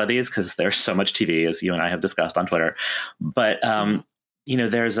have a lot of these because there's so much TV, as you and I have discussed on Twitter. But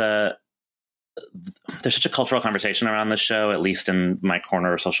there's such a cultural conversation around this show, at least in my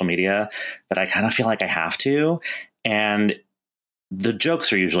corner of social media, that I kind of feel like I have to. And the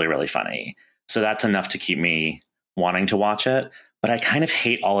jokes are usually really funny. So that's enough to keep me wanting to watch it. But I kind of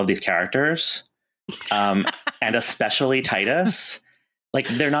hate all of these characters, and especially Titus. Like,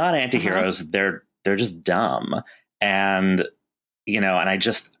 they're not antiheroes. They're just dumb. And,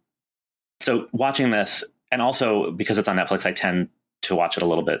 so watching this, and also because it's on Netflix, I tend to watch it a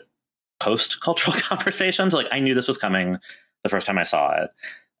little bit post cultural conversations. Like, I knew this was coming the first time I saw it.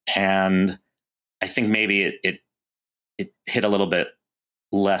 And I think maybe it hit a little bit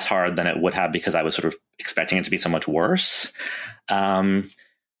less hard than it would have because I was sort of expecting it to be so much worse.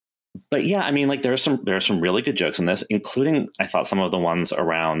 But yeah, there are some really good jokes in this, including, I thought, some of the ones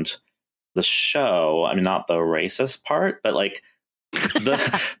around the show. I mean, not the racist part, but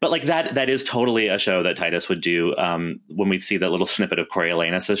that is totally a show that Titus would do. When we see that little snippet of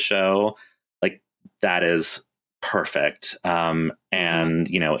Coriolanus's show, like, that is perfect. And,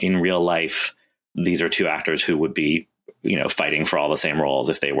 in real life, these are two actors who would be, fighting for all the same roles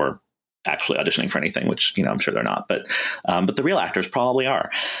if they were actually auditioning for anything, which, I'm sure they're not, but the real actors probably are.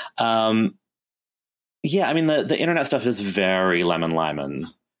 The internet stuff is very Lemon Lyman,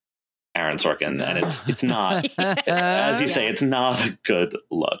 Aaron Sorkin, and it's not, as you say, it's not a good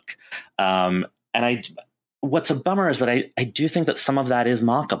look. What's a bummer is that I do think that some of that is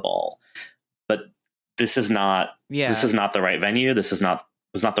mockable, but this is not the right venue. This was not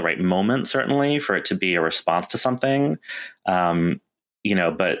the right moment, certainly, for it to be a response to something,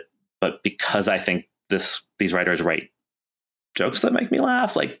 but because I think these writers write jokes that make me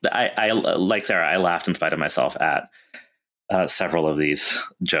laugh, like like Sarah, I laughed in spite of myself at several of these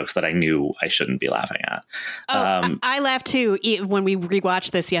jokes that I knew I shouldn't be laughing at. I laughed too when we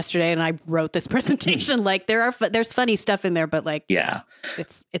rewatched this yesterday, and I wrote this presentation. Like, there's funny stuff in there, but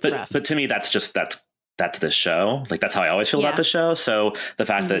it's rough. But to me, that's this show. Like, that's how I always feel about the show. So the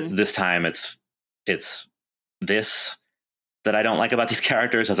fact that this time it's this that I don't like about these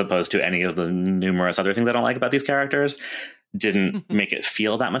characters, as opposed to any of the numerous other things I don't like about these characters, didn't make it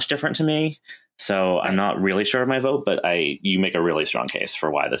feel that much different to me. So I'm not really sure of my vote, but you make a really strong case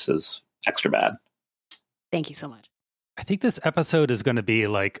for why this is extra bad. Thank you so much. I think this episode is going to be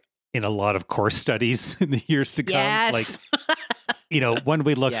like in a lot of course studies in the years to come. Yes. Like, when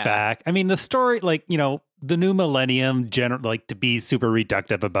we look back, I mean, the story, like, the new millennium, like, to be super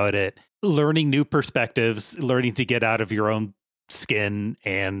reductive about it, learning new perspectives, learning to get out of your own skin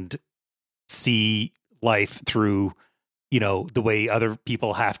and see life through, the way other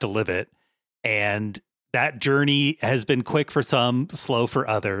people have to live it. And that journey has been quick for some, slow for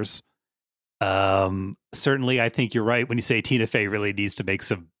others. Certainly, I think you're right when you say Tina Fey really needs to make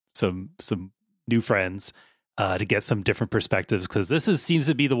some new friends to get some different perspectives, because seems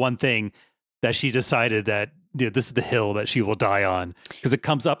to be the one thing that she decided that this is the hill that she will die on, because it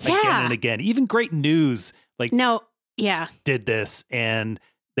comes up again and again. Even Great News did this, and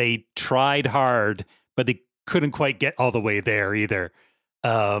they tried hard, but they couldn't quite get all the way there either.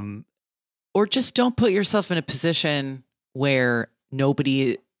 Or just don't put yourself in a position where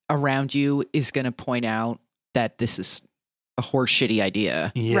nobody around you is going to point out that this is a horse shitty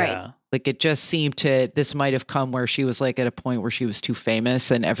idea. Yeah. Right. Like, it just seemed this might have come where she was like at a point where she was too famous,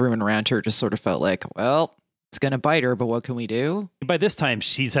 and everyone around her just sort of felt like, well, it's going to bite her, but what can we do? By this time,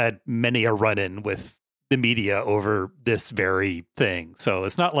 she's had many a run-in with the media over this very thing. So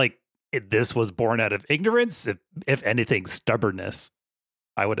it's not like this was born out of ignorance, if anything, stubbornness,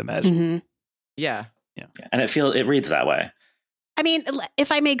 I would imagine. Mm-hmm. Yeah. And it reads that way. I mean,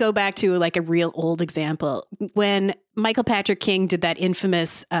 if I may go back to like a real old example, when Michael Patrick King did that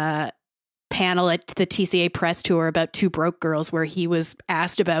infamous panel at the TCA press tour about Two Broke Girls, where he was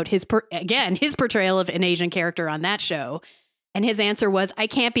asked about his portrayal of an Asian character on that show. And his answer was, I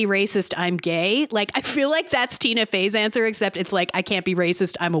can't be racist, I'm gay. Like, I feel like that's Tina Fey's answer, except it's like, I can't be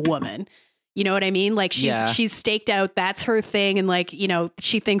racist, I'm a woman. You know what I mean? Like she's staked out. That's her thing. And like, you know,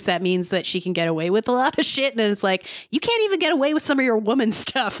 she thinks that means that she can get away with a lot of shit. And it's like, you can't even get away with some of your woman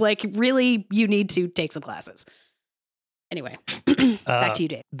stuff. Like really, you need to take some classes. Anyway, back to you,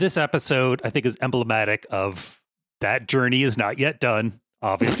 Dave. This episode, I think, is emblematic of that journey is not yet done,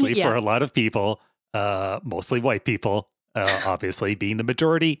 obviously, for a lot of people, mostly white people, obviously being the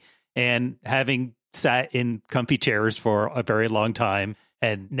majority, and having sat in comfy chairs for a very long time.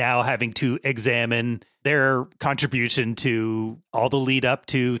 And now having to examine their contribution to all the lead up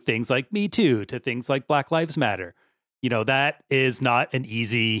to things like Me Too, to things like Black Lives Matter. You know, that is not an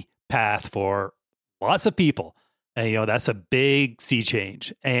easy path for lots of people. And, you know, that's a big sea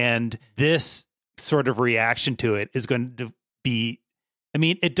change. And this sort of reaction to it is going to be, I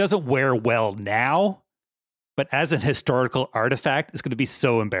mean, it doesn't wear well now, but as an historical artifact, it's going to be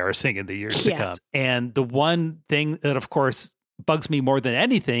so embarrassing in the years to come. And the one thing that, of course, bugs me more than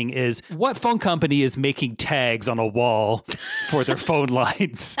anything is what phone company is making tags on a wall for their phone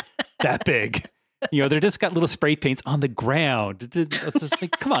lines that big? You know, they're just got little spray paints on the ground. It's just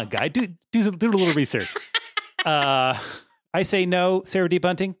like, come on, guy, do a little research. I say no, Sarah D.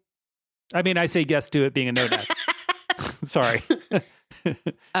 Bunting. I mean, I say yes to it being a no now. Sorry.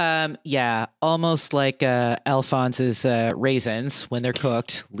 Yeah, almost like Alphonse's raisins when they're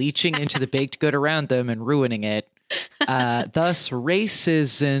cooked, leaching into the baked good around them and ruining it. Thus,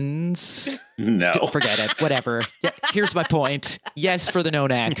 racisms. No. Forget it. Whatever. Yeah, here's my point. Yes, for the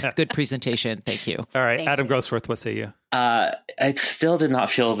no-nack. Yeah. Good presentation. Thank you. All right. Adam Grossworth, what say you? It still did not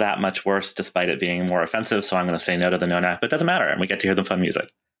feel that much worse despite it being more offensive. So I'm going to say no to the no-nack, but it doesn't matter. And we get to hear the fun music.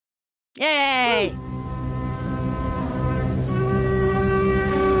 Yay!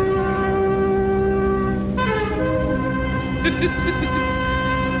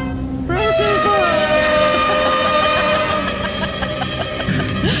 Racism!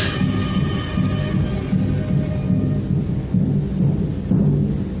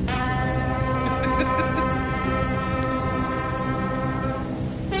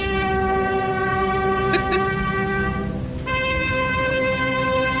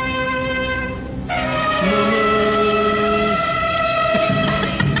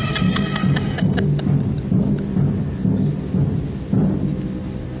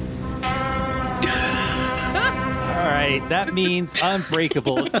 That means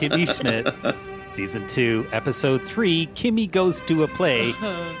Unbreakable Kimmy Schmidt, Season 2, Episode 3, Kimmy Goes to a Play.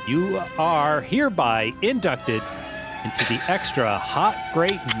 You are hereby inducted into the extra hot,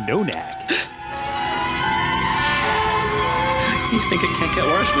 great no-nack. You think it can't get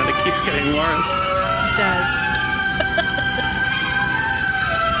worse, and then it keeps getting worse. It does.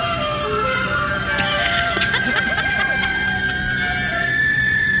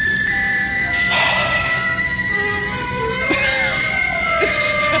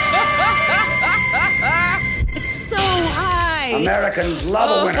 Americans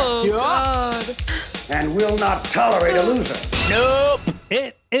love a winner. God. And will not tolerate a loser. Nope.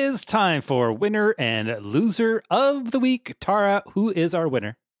 It is time for winner and loser of the week. Tara, who is our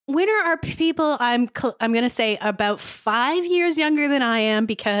winner? Winner are people I'm going to say about 5 years younger than I am,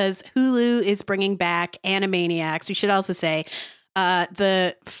 because Hulu is bringing back Animaniacs. We should also say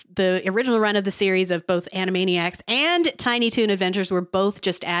the original run of the series of both Animaniacs and Tiny Toon Adventures were both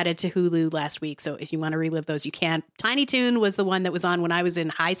just added to Hulu last week. So if you want to relive those, you can. Tiny Toon was the one that was on when I was in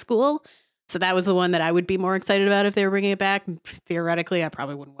high school. So that was the one that I would be more excited about if they were bringing it back. Theoretically, I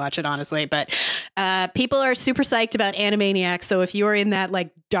probably wouldn't watch it, honestly. But people are super psyched about Animaniacs. So if you're in that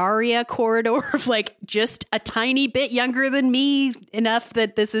like Daria corridor of like just a tiny bit younger than me enough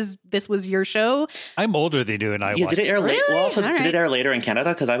that this was your show. I'm older than you, and I watched did it air late? Really? Well, also, All did right. it air later in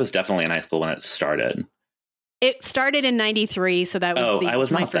Canada? Because I was definitely in high school when it started. It started in 93, so that was I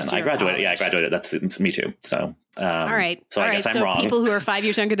was my not then. first I year of graduated. college. Yeah, I graduated. That's me too. So, all right. So I guess I'm wrong. People who are 5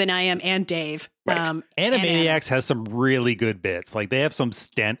 years younger than I am and Dave. Right. Animaniacs has some really good bits. Like they have some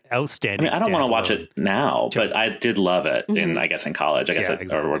outstanding. I don't want to watch it now, but I did love it in college. I guess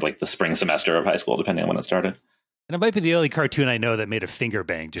or like the spring semester of high school, depending on when it started. And it might be the only cartoon I know that made a finger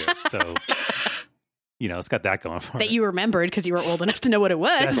bang joke. So, you know, it's got that going for it. That you remembered because you were old enough to know what it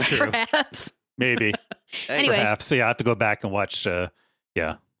was, That's true. perhaps. Maybe. Anyway. Perhaps. So yeah, I have to go back and watch,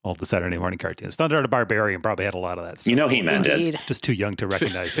 all the Saturday morning cartoons. Thunder the Barbarian probably had a lot of that stuff. You know He-Man did. Just too young to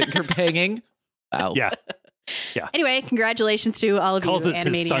recognize it. Finger banging. Wow. Yeah. Yeah. Anyway, congratulations to all of Calls you. it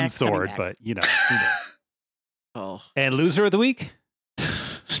his sun sword, but you know. Oh. And loser of the week?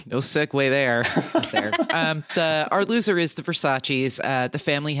 No segue there. Our loser is the Versaces. The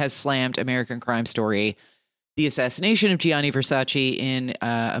family has slammed American Crime Story, the assassination of Gianni Versace, in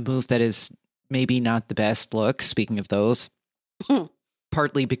a move that is maybe not the best look. Speaking of those,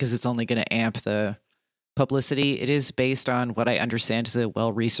 partly because it's only going to amp the publicity. It is based on what I understand is a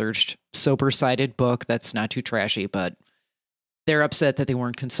well-researched, sober-sided book that's not too trashy, but they're upset that they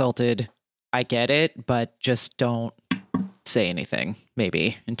weren't consulted. I get it, but just don't say anything,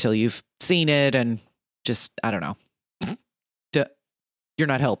 maybe, until you've seen it, and just, I don't know. You're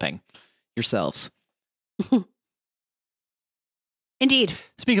not helping yourselves. Indeed.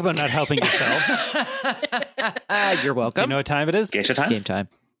 Speak about not helping yourself. You're welcome. Do you know what time it is? Geisha time? Game time.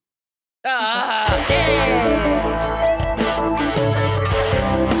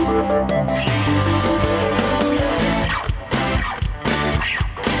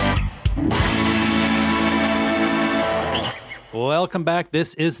 Welcome back.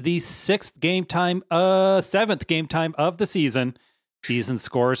 This is the seventh game time of the season. Season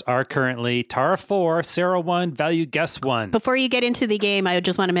scores are currently Tara 4, Sarah 1, Value Guess 1. Before you get into the game, I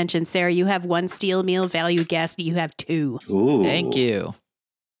just want to mention, Sarah, you have 1 steel meal. Value Guess, you have 2. Ooh. Thank you.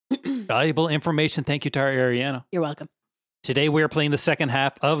 Valuable information. Thank you, Tara Ariano. You're welcome. Today we are playing the second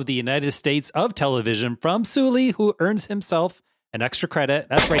half of the United States of Television from Sully, who earns himself an extra credit.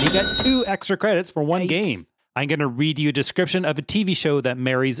 That's right. He got 2 extra credits for one game. I'm going to read you a description of a TV show that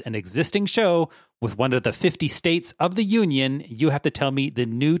marries an existing show with one of the 50 states of the Union. You have to tell me the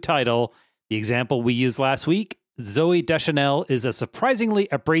new title. The example we used last week, Zooey Deschanel is a surprisingly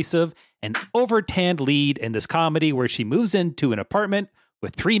abrasive and over-tanned lead in this comedy where she moves into an apartment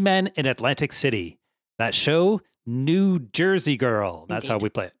with 3 men in Atlantic City. That show, New Jersey Girl. That's how we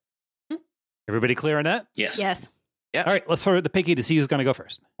play it. Everybody clear on that? Yes. Yes. Yep. All right, let's start with the picky to see who's going to go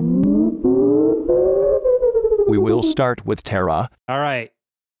first. We will start with Tara. All right.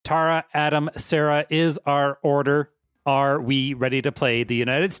 Tara, Adam, Sarah is our order. Are we ready to play the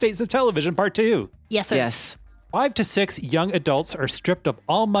United States of Television Part 2? Yes, sir. Yes. 5 to 6 young adults are stripped of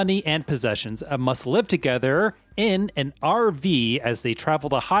all money and possessions and must live together in an RV as they travel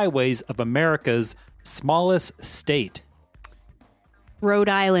the highways of America's smallest state. Rhode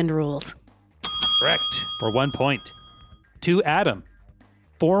Island rules. Correct. For 1 point. To Adam.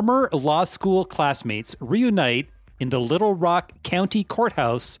 Former law school classmates reunite in the Little Rock County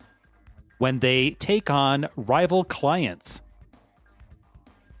Courthouse when they take on rival clients.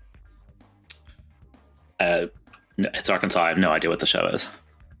 No, it's Arkansas. I have no idea what the show is.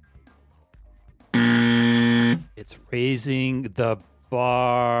 It's Raising the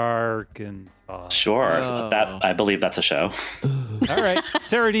Arkansas. Sure. I believe that's a show. All right.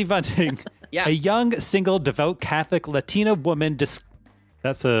 Sarah D. Bunting. Yeah. A young, single, devout Catholic Latina woman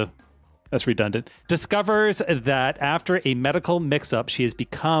that's redundant. Discovers that after a medical mix-up, she has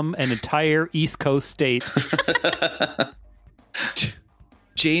become an entire East Coast state.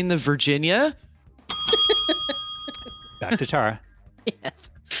 Jane the Virginia? Back to Tara.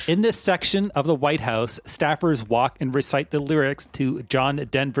 Yes. In this section of the White House, staffers walk and recite the lyrics to John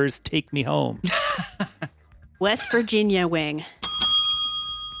Denver's Take Me Home. West Virginia wing.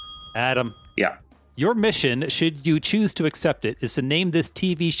 Adam. Yeah. Your mission, should you choose to accept it, is to name this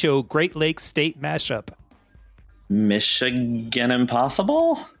TV show Great Lakes State Mashup. Michigan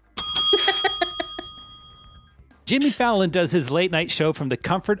Impossible? Jimmy Fallon does his late night show from the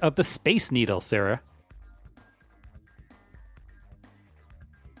comfort of the Space Needle, Sarah.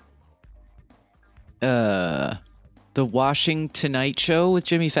 The Washington Tonight Show with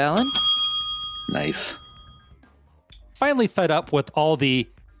Jimmy Fallon? Nice. Finally fed up with all the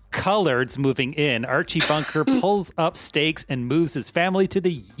coloreds moving in, Archie Bunker pulls up stakes and moves his family to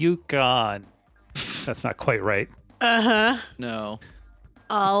the Yukon. That's not quite right. Uh-huh. No.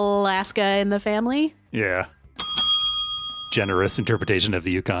 Alaska in the family? Yeah. Generous interpretation of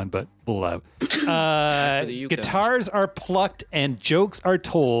the Yukon, but we'll allow. Guitars are plucked and jokes are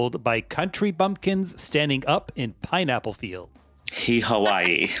told by country bumpkins standing up in pineapple fields.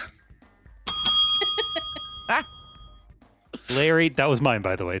 Hawaii. Larry, that was mine,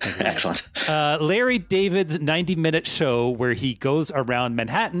 by the way. Thank you. Excellent. Larry David's 90-minute show where he goes around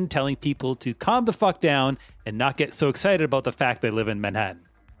Manhattan telling people to calm the fuck down and not get so excited about the fact they live in Manhattan.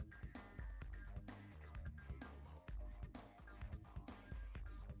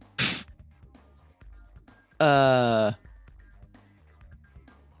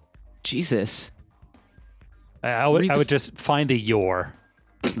 Jesus. I would just find a your.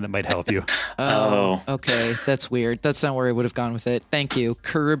 That might help you. Oh, okay. That's weird. That's not where I would have gone with it. Thank you.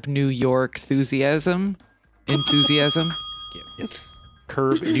 Curb New York Enthusiasm. Enthusiasm.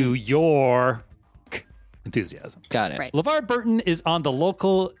 Curb New York enthusiasm. Got it. Right. LeVar Burton is on the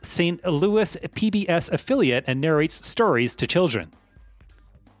local St. Louis PBS affiliate and narrates stories to children.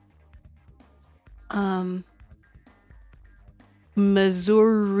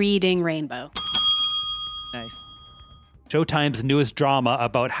 Missouri Reading Rainbow. Nice. Showtime's newest drama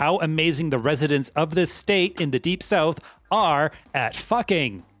about how amazing the residents of this state in the Deep South are at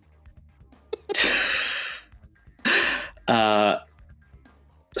fucking. Can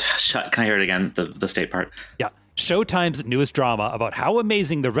I hear it again? The state part. Yeah. Showtime's newest drama about how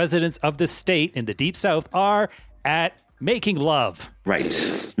amazing the residents of this state in the Deep South are at making love.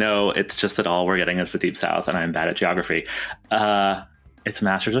 Right. No, it's just that all we're getting is the Deep South, and I'm bad at geography. It's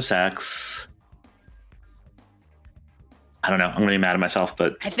Masters of Sex. I don't know. I'm going to be mad at myself,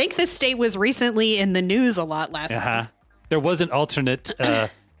 but... I think this state was recently in the news a lot last week. There was an alternate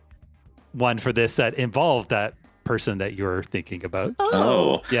one for this that involved that person that you're thinking about.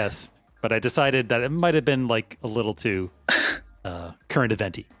 Oh. Yes. But I decided that it might have been like a little too current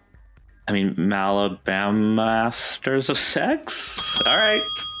eventy. I mean, Alabama Masters of Sex? All right.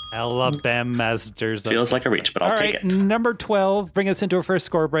 Alabama Masters of Feels like a reach, but I'll take it. Number 12, bring us into our first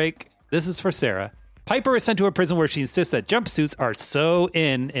score break. This is for Sarah. Piper is sent to a prison where she insists that jumpsuits are so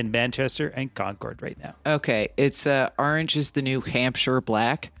in Manchester and Concord right now. Okay, it's orange is the New Hampshire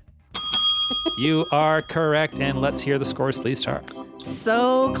black. You are correct, and let's hear the scores, please, Tara.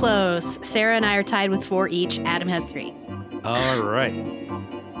 So close. Sarah and I are tied with 4 each. Adam has 3. All right.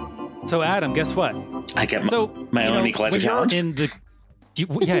 So, Adam, guess what? I get my own equalizer challenge.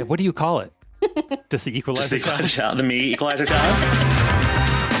 What do you call it? Just the equalizer challenge? The me equalizer challenge?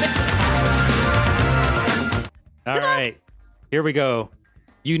 All right. Here we go.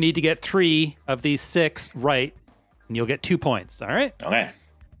 You need to get 3 of these 6 right, and you'll get 2 points. All right? Okay.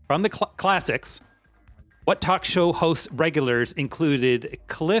 From the classics, what talk show host regulars included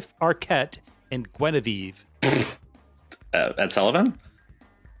Cliff Arquette and Guinevere? Ed Sullivan?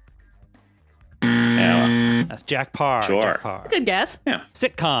 Yeah. That's Jack Parr. Sure. Jack Parr. Good guess. Yeah.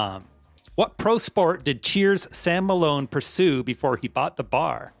 Sitcom. What pro sport did Cheers' Sam Malone pursue before he bought the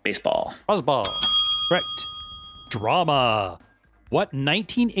bar? Baseball. Fuzzball. Correct. Drama. What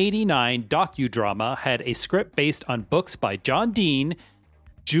 1989 docudrama had a script based on books by John Dean,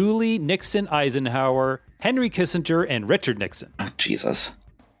 Julie Nixon Eisenhower, Henry Kissinger, and Richard Nixon? Oh, Jesus.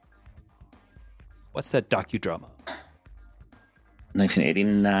 What's that docudrama?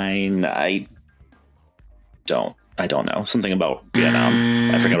 1989. I don't know. Something about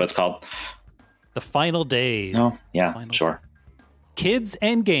Vietnam. I forget what it's called. The Final Days. Oh, yeah, sure. Kids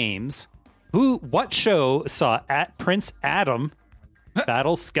and Games. What show saw at Prince Adam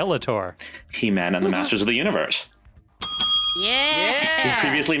battle Skeletor? He-Man and the Masters of the Universe. Yeah. You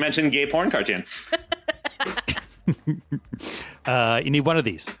previously mentioned gay porn cartoon. You need one of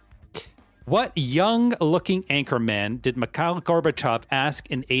these. What young-looking anchorman did Mikhail Gorbachev ask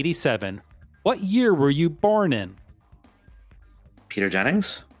in 87? What year were you born in? Peter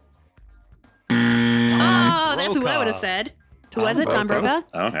Jennings? Oh, that's who I would have said. Who was it? Tom Brokaw?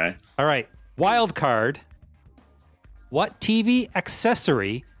 Okay. All right. Wild card. What TV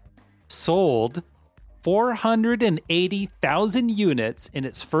accessory sold 480,000 units in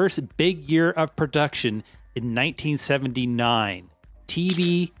its first big year of production in 1979?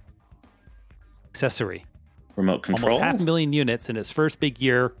 TV accessory. Remote control? Almost 500,000 units in its first big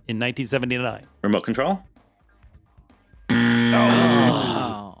year in 1979. Remote control?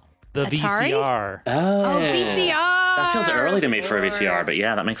 Oh. The Atari? VCR. Oh, VCR. That feels early to me for a VCR, but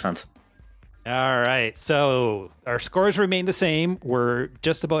yeah, that makes sense. All right. So our scores remain the same. We're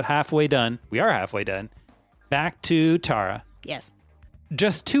just about halfway done. We are halfway done. Back to Tara. Yes.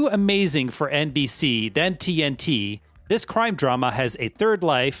 Just too amazing for NBC, then TNT. This crime drama has a third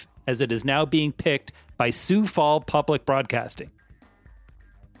life as it is now being picked by Sioux Falls Public Broadcasting.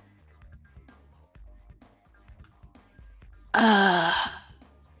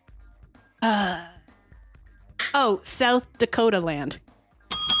 South Dakota land.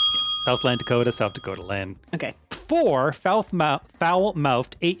 Southland Dakota, South Dakota land. Okay. 4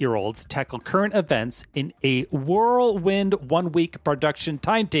 foul-mouthed 8-year-olds tackle current events in a whirlwind 1-week production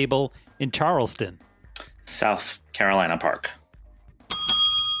timetable in Charleston. South Carolina Park.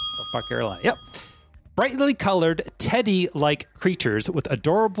 South Park, Carolina. Yep. Brightly colored teddy-like creatures with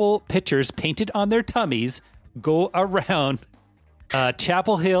adorable pictures painted on their tummies go around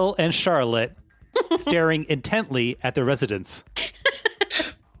Chapel Hill and Charlotte, staring intently at the residents.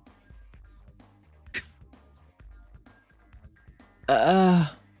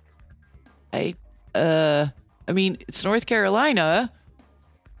 I mean, it's North Carolina,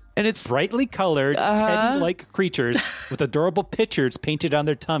 And it's brightly colored, teddy-like creatures with adorable pictures painted on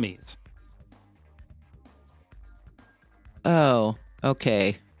their tummies. Oh,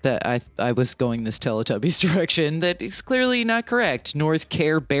 okay. That I was going this Teletubbies direction. That is clearly not correct. North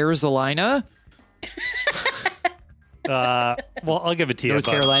Carolina. Well, I'll give it to you. North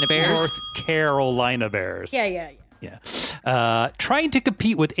Carolina Bears? North Carolina Bears. Yeah. Trying to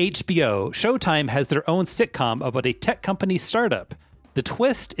compete with HBO, Showtime has their own sitcom about a tech company startup. The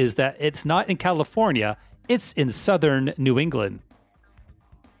twist is that it's not in California, it's in southern New England.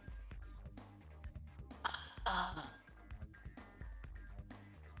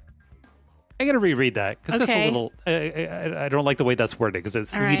 I gotta reread that because that's a little. I don't like the way that's worded because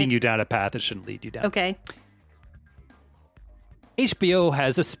it's leading you down a path it shouldn't lead you down. Okay. HBO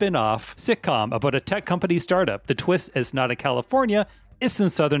has a spin-off sitcom about a tech company startup. The twist is not in California; it's in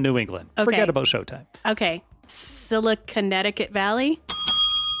southern New England. Okay. Forget about Showtime. Okay. Connecticut Valley.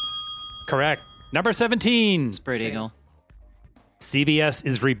 Correct. Number 17. Spread Eagle. CBS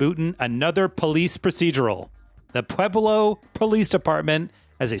is rebooting another police procedural. The Pueblo Police Department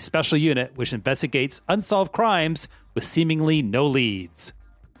has a special unit which investigates unsolved crimes with seemingly no leads.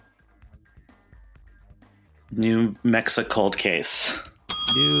 New Mexico cold case.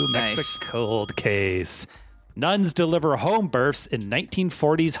 New Mexico cold case. Nuns deliver home births in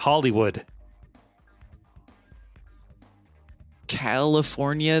 1940s Hollywood.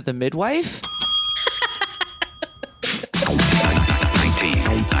 California, the midwife?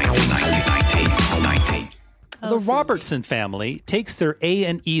 The Robertson family takes their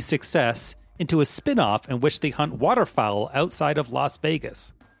A&E success into a spin-off in which they hunt waterfowl outside of Las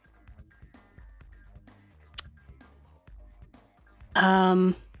Vegas.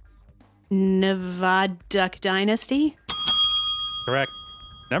 Nevada Duck Dynasty? Correct.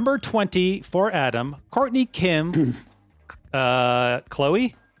 Number 20 for Adam. Courtney, Kim,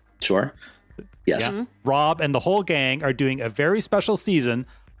 Chloe? Sure. Yes. Yeah. Rob and the whole gang are doing a very special season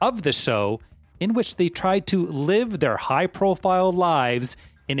of the show in which they try to live their high-profile lives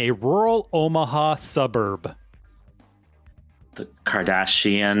in a rural Omaha suburb. The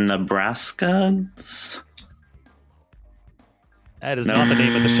Kardashian Nebraska? That is not the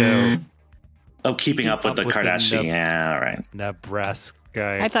name of the show. Oh, Keeping Up with the Kardashian. Yeah, all right.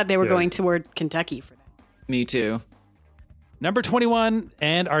 Nebraska. I thought they were going toward Kentucky for that. Me too. Number 21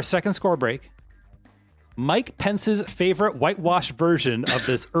 and our second score break. Mike Pence's favorite whitewash version of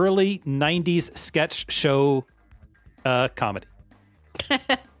this early 90s sketch show comedy.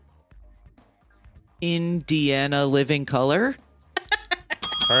 Indiana Living Color?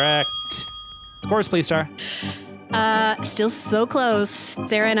 Correct. Scores, please, Star. Still so close.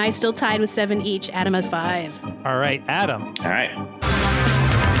 Sarah and I still tied with 7 each. Adam has 5. All right, Adam. All right.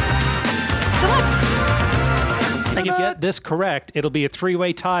 If you get this correct, it'll be a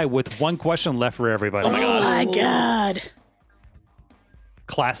 3-way tie with one question left for everybody. Oh my God.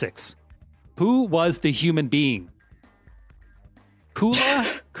 Classics. Who was the human being?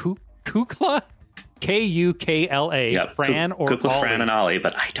 Kukla? Kukla? K-U-K-L-A. Yep. Fran or Kukla, Ollie? Fran, and Ollie,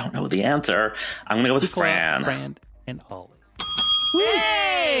 but I don't know the answer. I'm going to go with Kukla, Fran. and Ollie.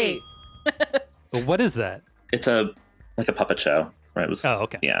 Hey! But what is that? It's like a puppet show, right?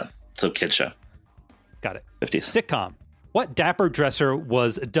 Okay. Yeah, it's a kid show. Got it. 50s. Sitcom. What dapper dresser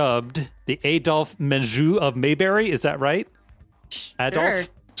was dubbed the Adolphe Menjou of Mayberry? Is that right? Adolphe?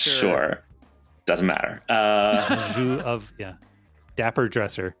 Sure. Doesn't matter. Menjou of, dapper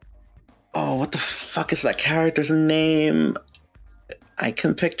dresser. Oh, what the fuck is that character's name? I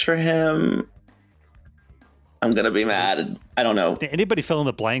can picture him. I'm going to be mad. I don't know. Anybody fill in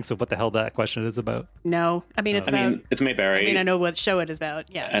the blanks of what the hell that question is about? No. I mean, it's about... it's Mayberry. I know what show it is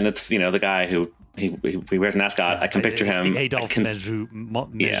about. Yeah. And it's, the guy who he wears an ascot. I can picture him. The Adolphe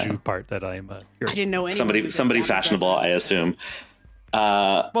Menjou part that I'm curious. I didn't know anyone. Somebody fashionable, I assume.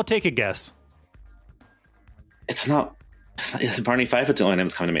 Well, take a guess. It's not... It's Barney Fife. It's the only name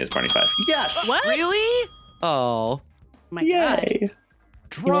that's coming to me. It's Barney Fife. Yes. What? Really? Oh. My Yay. God.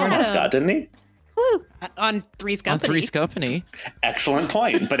 He won an Scott, didn't he? Woo. On Three's Company. On Three's Company. Excellent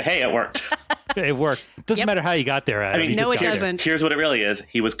point. But hey, it worked. It worked. Doesn't matter how you got there, Adam. I mean, no, it doesn't. Here's what it really is.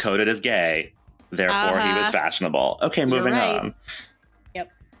 He was coded as gay. Therefore, he was fashionable. Okay, moving on.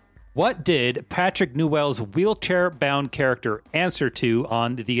 Yep. What did Patrick Newell's wheelchair-bound character answer to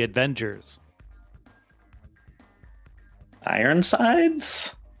on The Avengers?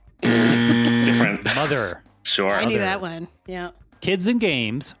 Ironsides? Different. Mother. Sure. I knew that one. Yeah. Kids and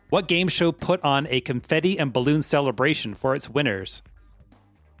Games. What game show put on a confetti and balloon celebration for its winners?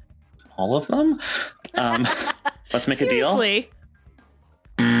 All of them? Let's make a deal. Seriously?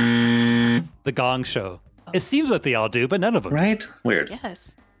 The Gong Show. It seems like they all do, but none of them. Right? Weird.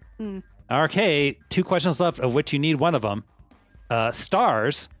 Yes. Okay, 2 questions left, of which you need one of them.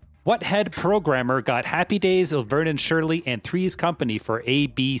 Stars. What head programmer got Happy Days of Vernon Shirley and Three's Company for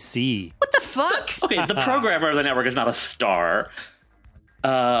ABC? What the fuck? Okay, the programmer of the network is not a star.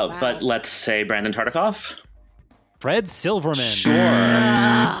 But let's say Brandon Tartikoff. Fred Silverman. Sure.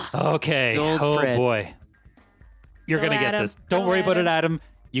 Okay. Gold Fred. Boy. You're going to get Adam. this. Don't worry about it, Adam.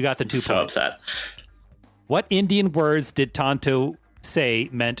 You got the 2 So points. upset. What Indian words did Tonto say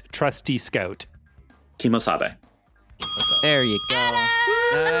meant trusty scout? Kimosabe. There you go.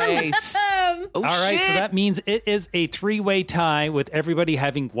 Nice. Oh, All right, so that means it is a 3-way tie with everybody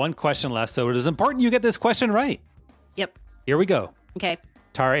having 1 question left. So it is important you get this question right. Yep. Here we go. Okay.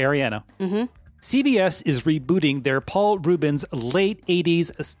 Tara Ariano. CBS is rebooting their Paul Rubens late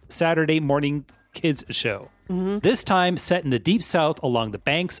 80s Saturday morning kids show. This time set in the Deep South along the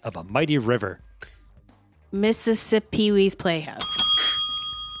banks of a mighty river. Mississippi's Playhouse.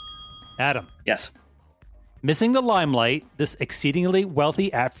 Adam. Yes. Missing the limelight, this exceedingly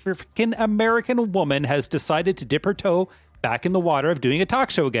wealthy African-American woman has decided to dip her toe back in the water of doing a talk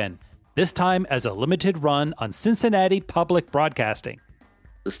show again, this time as a limited run on Cincinnati Public Broadcasting.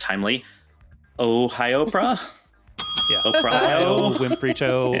 This timely. Ohio-pra? Yeah. Ohio. Winfrey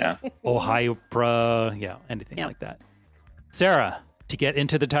Show. Yeah. Ohio-pra. Yeah, anything like that. Sarah, to get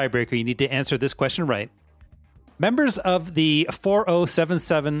into the tiebreaker, you need to answer this question right. Members of the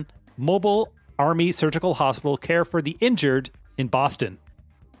 4077 Mobile Army Surgical Hospital care for the injured in Boston.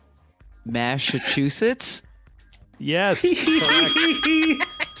 Massachusetts? Yes. Correct.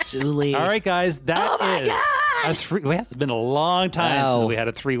 Zuli. All right, guys. That is a 3. It's been a long time since we had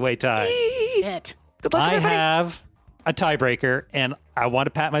a 3-way tie. Shit. Good luck, I everybody. have a tiebreaker, and I want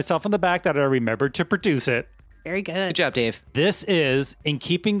to pat myself on the back that I remembered to produce it. Very good. Good job, Dave. This is in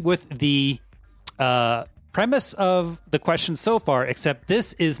keeping with the premise of the question so far, except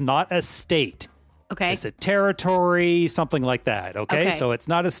this is not a state. Okay. It's a territory, something like that. Okay. So it's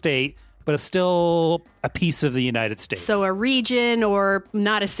not a state, but it's still a piece of the United States. So a region or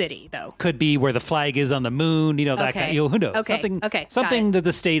not a city, though. Could be where the flag is on the moon, that kind of, who knows? Okay. Something that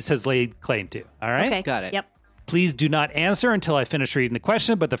the states has laid claim to. All right. Okay. Got it. Yep. Please do not answer until I finish reading the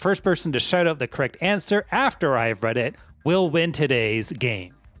question, but the first person to shout out the correct answer after I have read it will win today's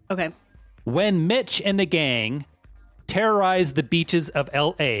game. Okay. When Mitch and the gang terrorize the beaches of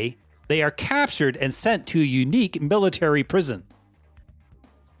L.A., they are captured and sent to a unique military prison.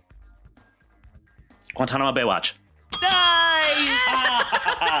 Guantanamo Bay Watch. Nice!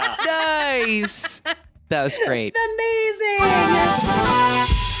 Nice! That was great.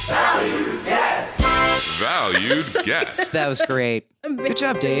 Valued guest. That was great. Good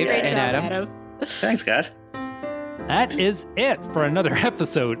job, Dave Great and job, Adam. Thanks, guys. That is it for another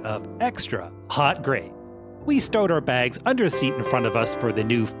episode of Extra Hot Great. We stowed our bags under a seat in front of us for the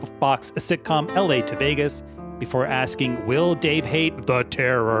new Fox sitcom L.A. to Vegas before asking, will Dave hate the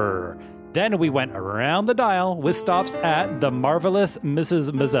terror? Then we went around the dial with stops at the marvelous Mrs.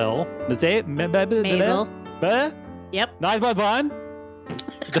 Maisel. Maisel. Yep. 911.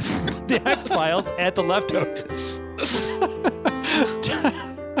 The X-Files and The Leftovers.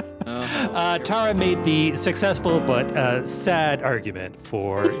 Tara made the successful but sad argument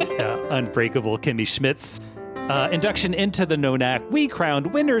for Unbreakable Kimmy Schmidt's induction into the NONAC. We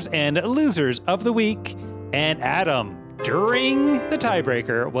crowned winners and losers of the week, and Adam, during the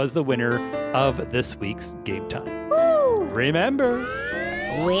tiebreaker, was the winner of this week's Game Time. Woo! Remember,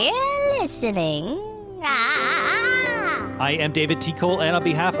 we're listening. I am David T. Cole, and on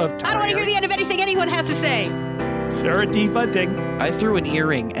behalf of Tara, I don't want to hear the end of anything anyone has to say. Sarah D. Bunting. I threw an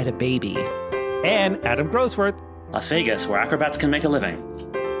earring at a baby. And Adam Grossworth. Las Vegas, where acrobats can make a living.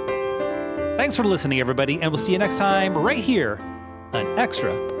 Thanks for listening, everybody, and we'll see you next time right here on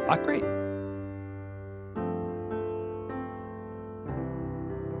Extra Hot Great.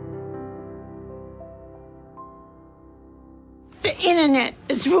 The internet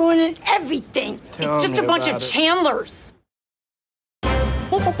is ruining everything. Tell it's just me a bunch about of it. Chandlers.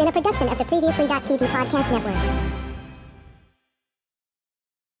 This has been a production of the Previously.tv podcast network.